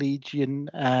detachment, the Legion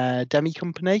Demi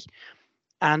Company,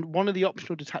 and one of the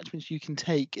optional detachments you can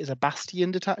take is a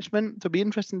Bastion detachment. So it'll be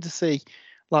interesting to see,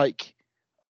 like,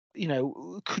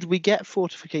 could we get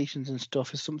fortifications and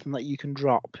stuff as something that you can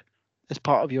drop as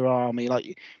part of your army?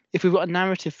 Like, if we've got a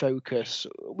narrative focus,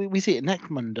 we see it in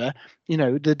Necromunda.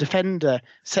 The defender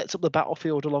sets up the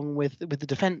battlefield along with the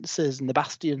defenses and the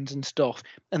bastions and stuff,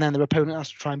 and then their opponent has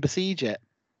to try and besiege it.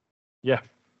 Yeah,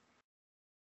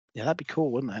 that'd be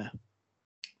cool, wouldn't it?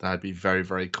 That'd be very,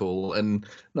 very cool. And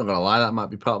not gonna lie, that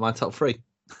might be part of my top 3.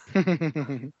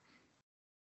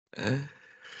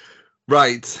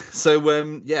 Right. So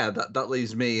that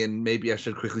leaves me, and maybe I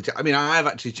should quickly check. I mean, I've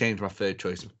actually changed my third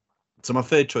choice. So my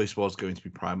third choice was going to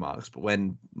be Primarchs, but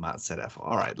when Matt said it,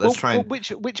 all right, let's try. Which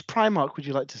Primarch would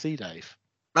you like to see, Dave?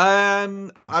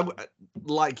 I'd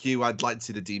like to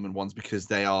see the demon ones because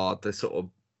they are the sort of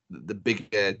the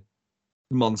bigger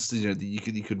monsters, that you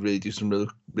could really do some really,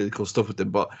 really cool stuff with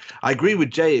them. But I agree with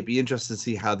Jay. It'd be interesting to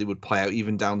see how they would play out,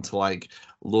 even down to like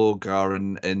Lorgar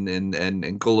and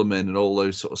Gulliman and all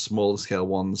those sort of smaller scale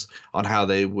ones, on how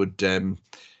they would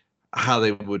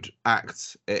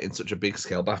act in such a big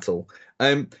scale battle.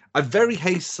 I very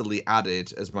hastily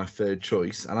added as my third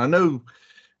choice, and I know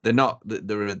they're not the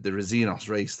Xenos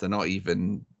race. They're not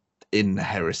even in the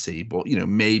Heresy, but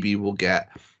maybe we'll get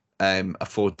a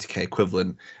 40k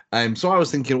equivalent. So I was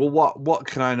thinking, well, what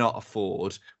can I not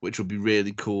afford, which would be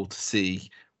really cool to see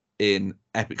in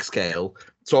epic scale?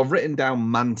 So I've written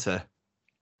down Manta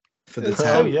for the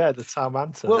Tau. Oh yeah, the Tau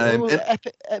Manta. Well,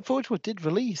 Forge World did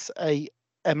release a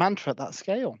Manta at that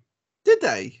scale. Did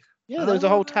they? Yeah, there was a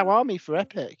whole Tau army for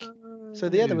Epic. So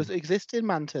there was existing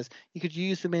Mantas. You could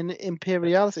use them in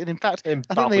Imperialis, and in fact, I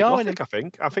think they are. I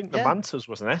think the Mantas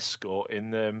was an escort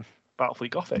in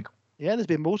Battlefleet Gothic. Yeah, there's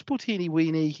been multiple teeny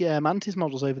weeny Mantis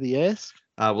models over the years.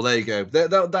 Well, there you go.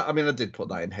 That I mean, I did put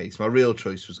that in haste. My real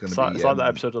choice was going to be. It's like that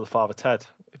episode of the Father Ted.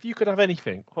 If you could have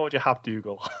anything, what would you have,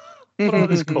 Dougal? Put on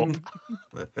this cup.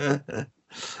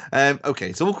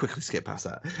 Okay, so we'll quickly skip past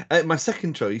that. My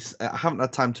second choice, I haven't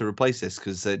had time to replace this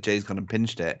because Jay's gone and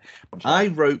pinched it. I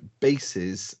wrote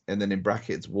bases and then in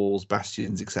brackets walls,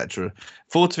 bastions, etc.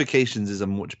 Fortifications is a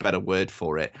much better word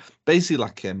for it. Basically,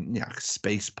 like a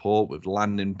spaceport with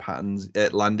landing patterns,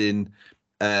 what are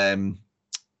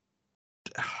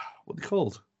they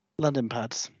called? Landing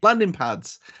pads,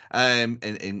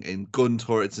 in gun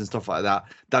turrets and stuff like that.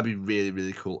 That'd be really,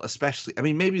 really cool. Especially, I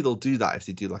mean, maybe they'll do that if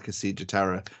they do like a Siege of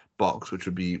Terror box, which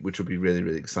would be really,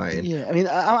 really exciting. Yeah, I mean,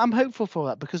 I'm hopeful for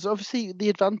that because obviously the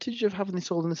advantage of having this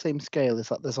all in the same scale is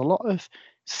that there's a lot of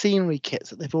scenery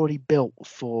kits that they've already built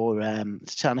for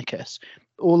Titanicus.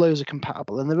 All those are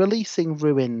compatible, and they're releasing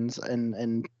ruins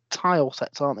and tile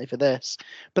sets, aren't they, for this?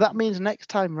 But that means next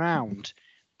time round,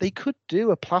 they could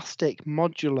do a plastic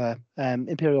modular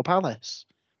Imperial Palace,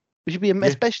 which would be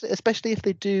especially if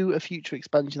they do a future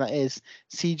expansion that is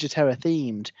Siege of Terror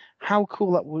themed. How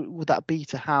cool would that be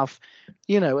to have,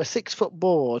 a 6-foot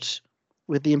board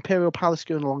with the Imperial Palace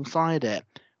going alongside it,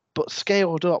 but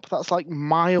scaled up? That's like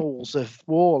miles of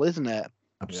wall, isn't it?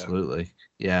 Absolutely,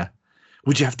 yeah.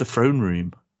 Would you have the throne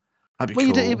room? That'd be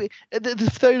cool.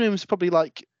 The throne room is probably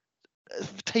like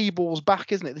tables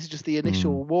back, isn't it? This is just the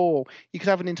initial wall. You could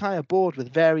have an entire board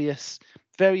with various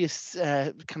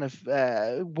kind of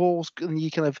walls, and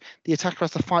the attacker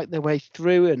has to fight their way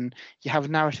through, and you have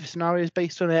narrative scenarios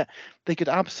based on it. They could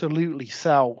absolutely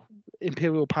sell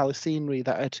Imperial Palace scenery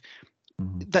that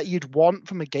you'd want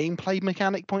from a gameplay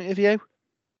mechanic point of view,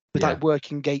 with like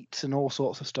working gates and all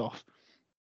sorts of stuff.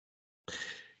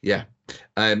 Yeah,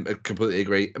 I completely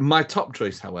agree. My top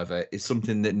choice, however, is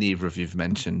something that neither of you've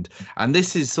mentioned, and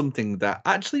this is something that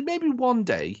actually maybe one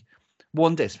day,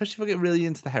 especially if I get really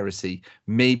into the Heresy,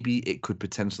 maybe it could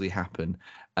potentially happen.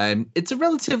 It's a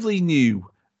relatively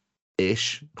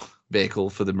new-ish vehicle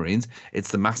for the Marines.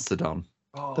 It's the Mastodon.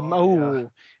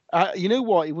 You know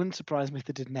what? It wouldn't surprise me if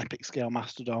they did an epic scale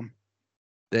Mastodon.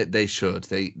 They should.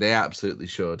 They absolutely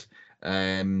should.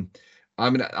 I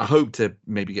mean, I hope to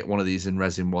maybe get one of these in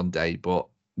resin one day, but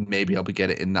maybe I'll be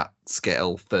getting it in that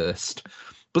scale first.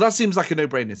 But that seems like a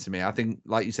no-brainer to me. I think,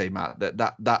 like you say, Matt,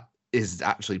 that is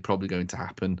actually probably going to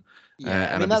happen.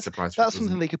 Yeah, and I'd be surprised. That's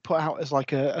something they could put out as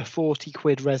like a 40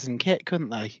 quid resin kit, couldn't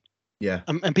they? Yeah.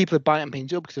 And people would buy it and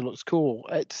paint it up because it looks cool.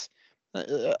 It's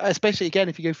especially again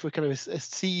if you go for a kind of a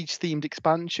siege themed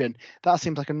expansion, that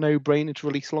seems like a no-brainer to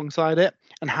release alongside it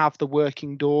and have the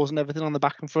working doors and everything on the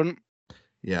back and front.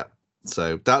 Yeah.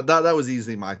 So that was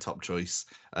easily my top choice,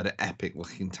 and an epic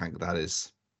looking tank that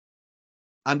is.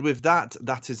 And with that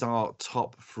is our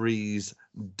top threes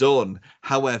done.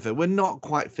 However, we're not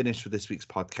quite finished with this week's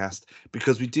podcast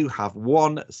because we do have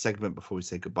one segment before we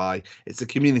say goodbye. It's the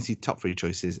community top three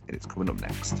choices, and it's coming up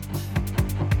next.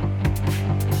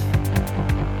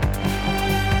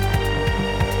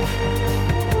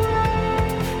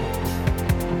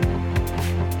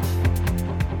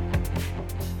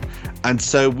 And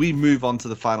so we move on to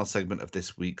the final segment of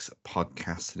this week's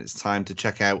podcast, and it's time to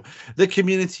check out the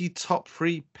community top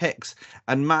three picks.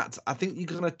 And Matt, I think you're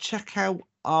going to check out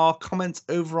our comments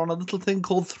over on a little thing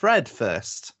called Thread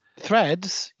first.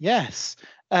 Threads, yes.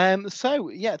 So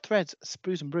yeah, Threads,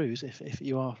 Sprues and Brews. If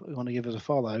you want to give us a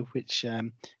follow, which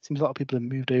seems a lot of people have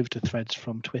moved over to Threads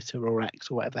from Twitter or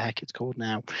X or whatever the heck it's called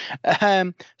now.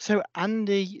 So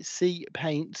Andy C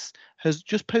Paints has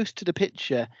just posted a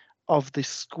picture of the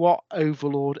Squat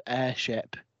Overlord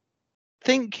airship.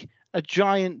 Think a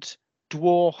giant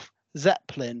dwarf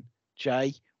Zeppelin,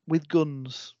 Jay, with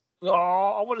guns. Oh,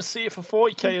 I want to see it for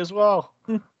 40k as well.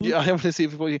 Yeah, I want to see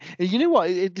it for 40k. You know what?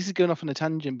 This is going off on a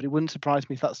tangent, but it wouldn't surprise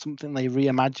me if that's something they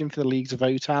reimagine for the Leagues of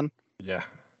Votann. Yeah.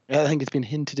 I think it's been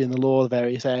hinted in the lore, the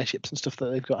various airships and stuff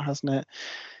that they've got, hasn't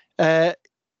it?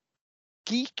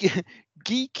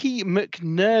 Geeky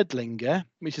McNerdlinger,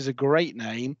 which is a great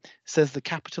name, says the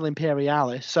Capital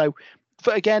Imperialis. So,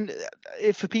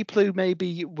 for people who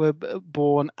maybe were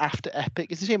born after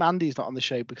Epic, it's a shame Andy's not on the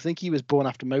show because I think he was born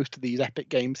after most of these Epic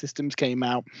game systems came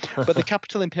out. But the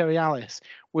Capital Imperialis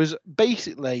was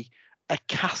basically a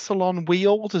castle on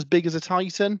wheels as big as a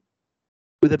Titan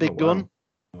with a big gun.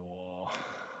 Oh.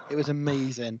 It was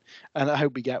amazing, and I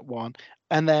hope we get one.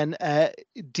 And then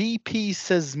DP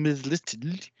says,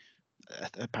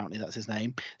 apparently that's his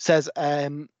name, says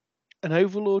an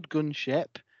Overlord gunship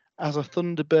as a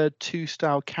Thunderbird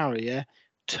 2-style carrier,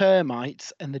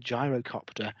 termites, and the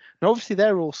gyrocopter. Now, obviously,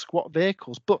 they're all squat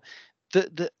vehicles, but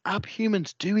the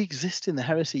abhumans do exist in the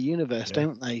Heresy universe,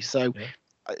 don't they? So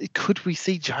could we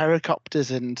see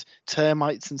gyrocopters and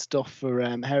termites and stuff for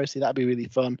Heresy? That'd be really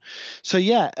fun. So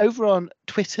yeah, over on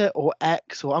Twitter or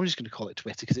X, or I'm just going to call it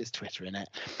Twitter because it's Twitter, innit?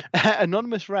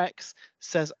 Anonymous Rex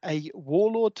says a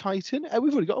Warlord Titan.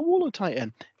 We've already got a Warlord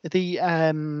Titan. The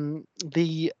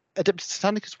Adeptus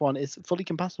Titanicus one is fully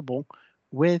compatible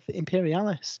with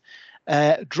Imperialis.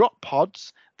 Drop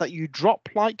pods that you drop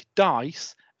like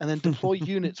dice and then deploy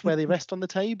units where they rest on the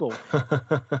table.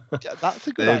 That's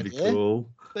a good idea. That'd be cool.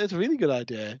 That's a really good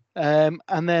idea.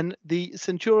 And then the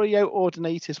Centurio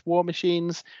Ordinatus war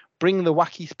machines bring the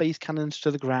wacky space cannons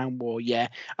to the ground war. Yeah,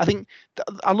 I think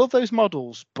I love those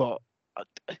models, but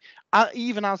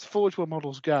even as Forge World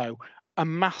models go, a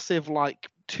massive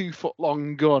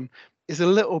 2-foot-long gun is a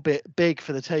little bit big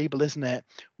for the table, isn't it?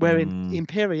 Where in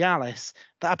Imperialis,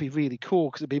 that'd be really cool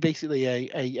because it'd be basically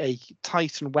a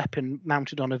Titan weapon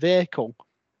mounted on a vehicle,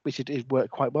 which it'd work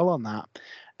quite well on that.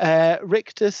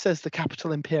 Richter says the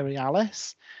Capital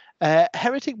Imperialis.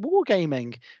 Heretic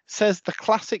Wargaming says the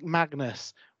classic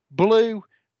Magnus. Blue,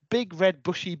 big red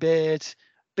bushy beard,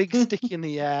 big stick in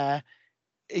the air.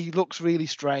 He looks really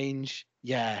strange.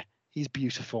 Yeah, he's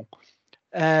beautiful.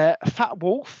 Fat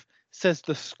Wolf says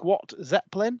the Squat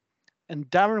Zeppelin, and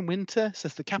Darren Winter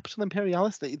says the Capital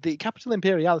Imperialis. The Capital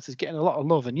Imperialis is getting a lot of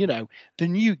love, and the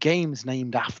new game's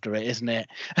named after it, isn't it?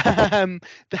 The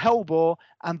Hellbore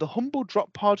and the Humble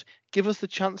Drop Pod give us the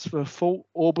chance for a full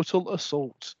orbital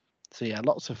assault. So yeah,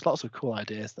 lots of cool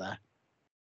ideas there.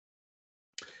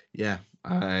 Yeah.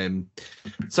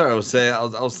 Sorry, I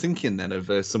was thinking then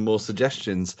of some more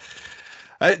suggestions.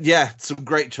 Yeah, some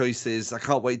great choices. I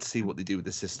can't wait to see what they do with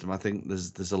the system. I think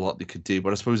there's a lot they could do,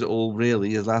 but I suppose it all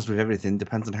really, as with everything,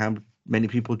 depends on how many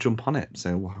people jump on it.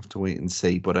 So we'll have to wait and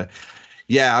see. But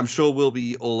yeah, I'm sure we'll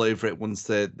be all over it once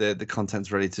the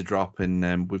content's ready to drop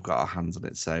and we've got our hands on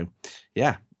it. So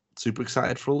yeah, super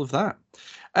excited for all of that.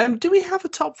 Do we have a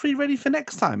top 3 ready for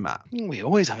next time, Matt? We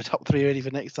always have a top 3 ready for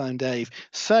next time, Dave.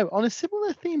 So on a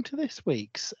similar theme to this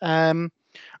week's, I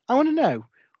want to know.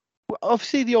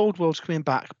 Obviously, the old world's coming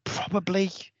back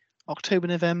probably October,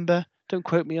 November. Don't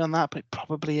quote me on that, but it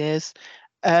probably is.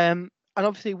 And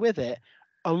obviously, with it,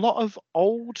 a lot of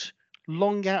old,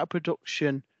 long out of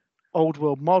production, old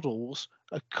world models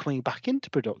are coming back into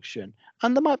production.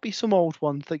 And there might be some old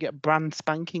ones that get brand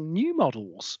spanking new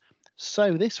models.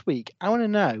 So this week, I want to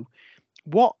know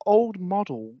what old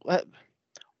world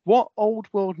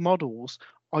models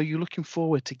are you looking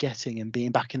forward to getting and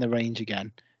being back in the range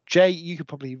again? Jay, you could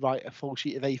probably write a full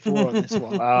sheet of A4 on this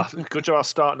one. Good job. I'll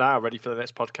start now, ready for the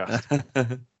next podcast.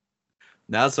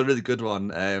 No, that's a really good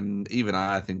one. Even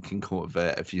I think can come up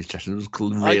with a few suggestions.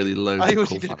 Really low. I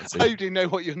already know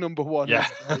what your number one is.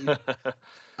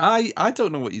 I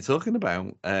don't know what you're talking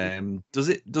about. Does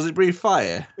it breathe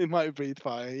fire? It might breathe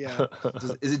fire, yeah.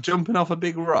 Is it jumping off a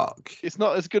big rock? It's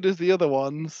not as good as the other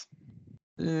ones.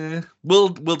 We'll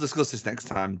discuss this next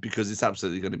time because it's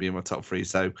absolutely going to be in my top 3.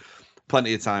 So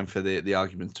plenty of time for the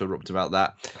arguments to erupt about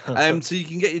that. So you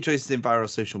can get your choices in via our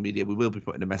social media. We will be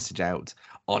putting a message out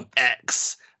on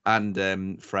X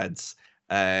and Threads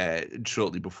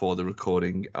shortly before the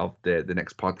recording of the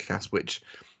next podcast, which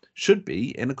should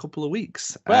be in a couple of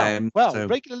weeks. So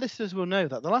regular listeners will know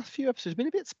that the last few episodes have been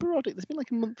a bit sporadic. There's been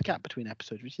like a month gap between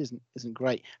episodes, which isn't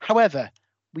great. However,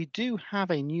 we do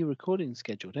have a new recording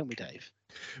schedule, don't we, Dave?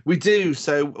 We do.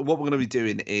 So what we're going to be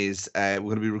doing is we're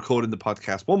going to be recording the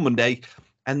podcast one Monday,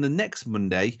 and the next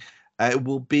Monday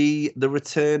will be the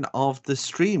return of the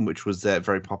stream, which was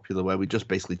very popular, where we just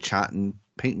basically chat and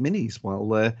paint minis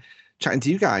while chatting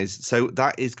to you guys. So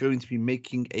that is going to be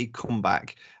making a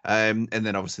comeback. And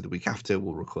then obviously the week after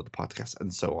we'll record the podcast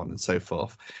and so on and so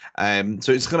forth.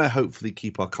 So it's going to hopefully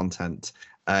keep our content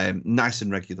nice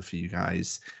and regular for you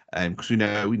guys. Because we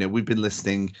know we've been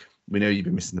listening. We know you've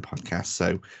been missing the podcast,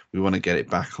 so we want to get it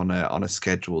back on a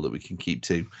schedule that we can keep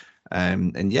to.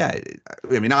 And yeah,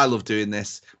 I mean, I love doing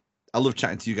this. I love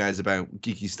chatting to you guys about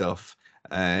geeky stuff.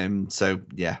 So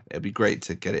yeah, it'd be great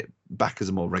to get it back as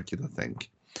a more regular thing.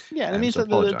 Yeah, and it means that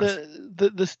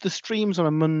the streams on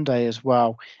a Monday as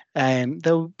well.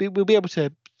 We'll be able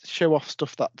to show off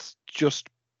stuff that's just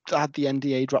had the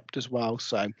NDA dropped as well.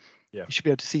 So yeah, you should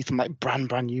be able to see some like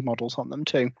brand new models on them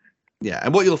too. Yeah,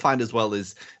 and what you'll find as well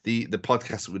is the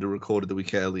podcast that we'd have recorded the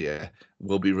week earlier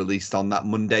will be released on that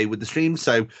Monday with the stream.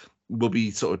 So we'll be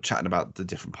sort of chatting about the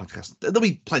different podcasts. There'll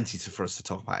be plenty for us to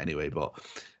talk about anyway, but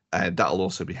that'll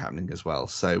also be happening as well.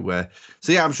 So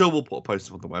yeah, I'm sure we'll put a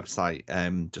post on the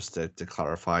website just to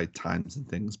clarify times and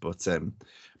things. But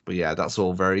yeah, that's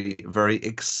all very, very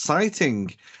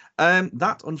exciting.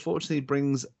 That unfortunately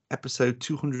brings episode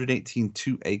 218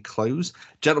 to a close.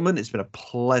 Gentlemen, it's been a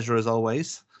pleasure as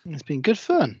always. It's been good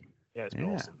fun. Yeah, it's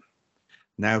been awesome.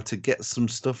 Now to get some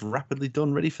stuff rapidly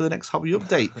done, ready for the next hobby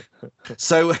update.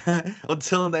 So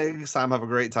until next time, have a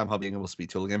great time hobbying, and we'll speak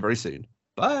to you all again very soon.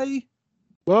 Bye.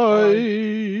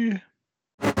 Bye.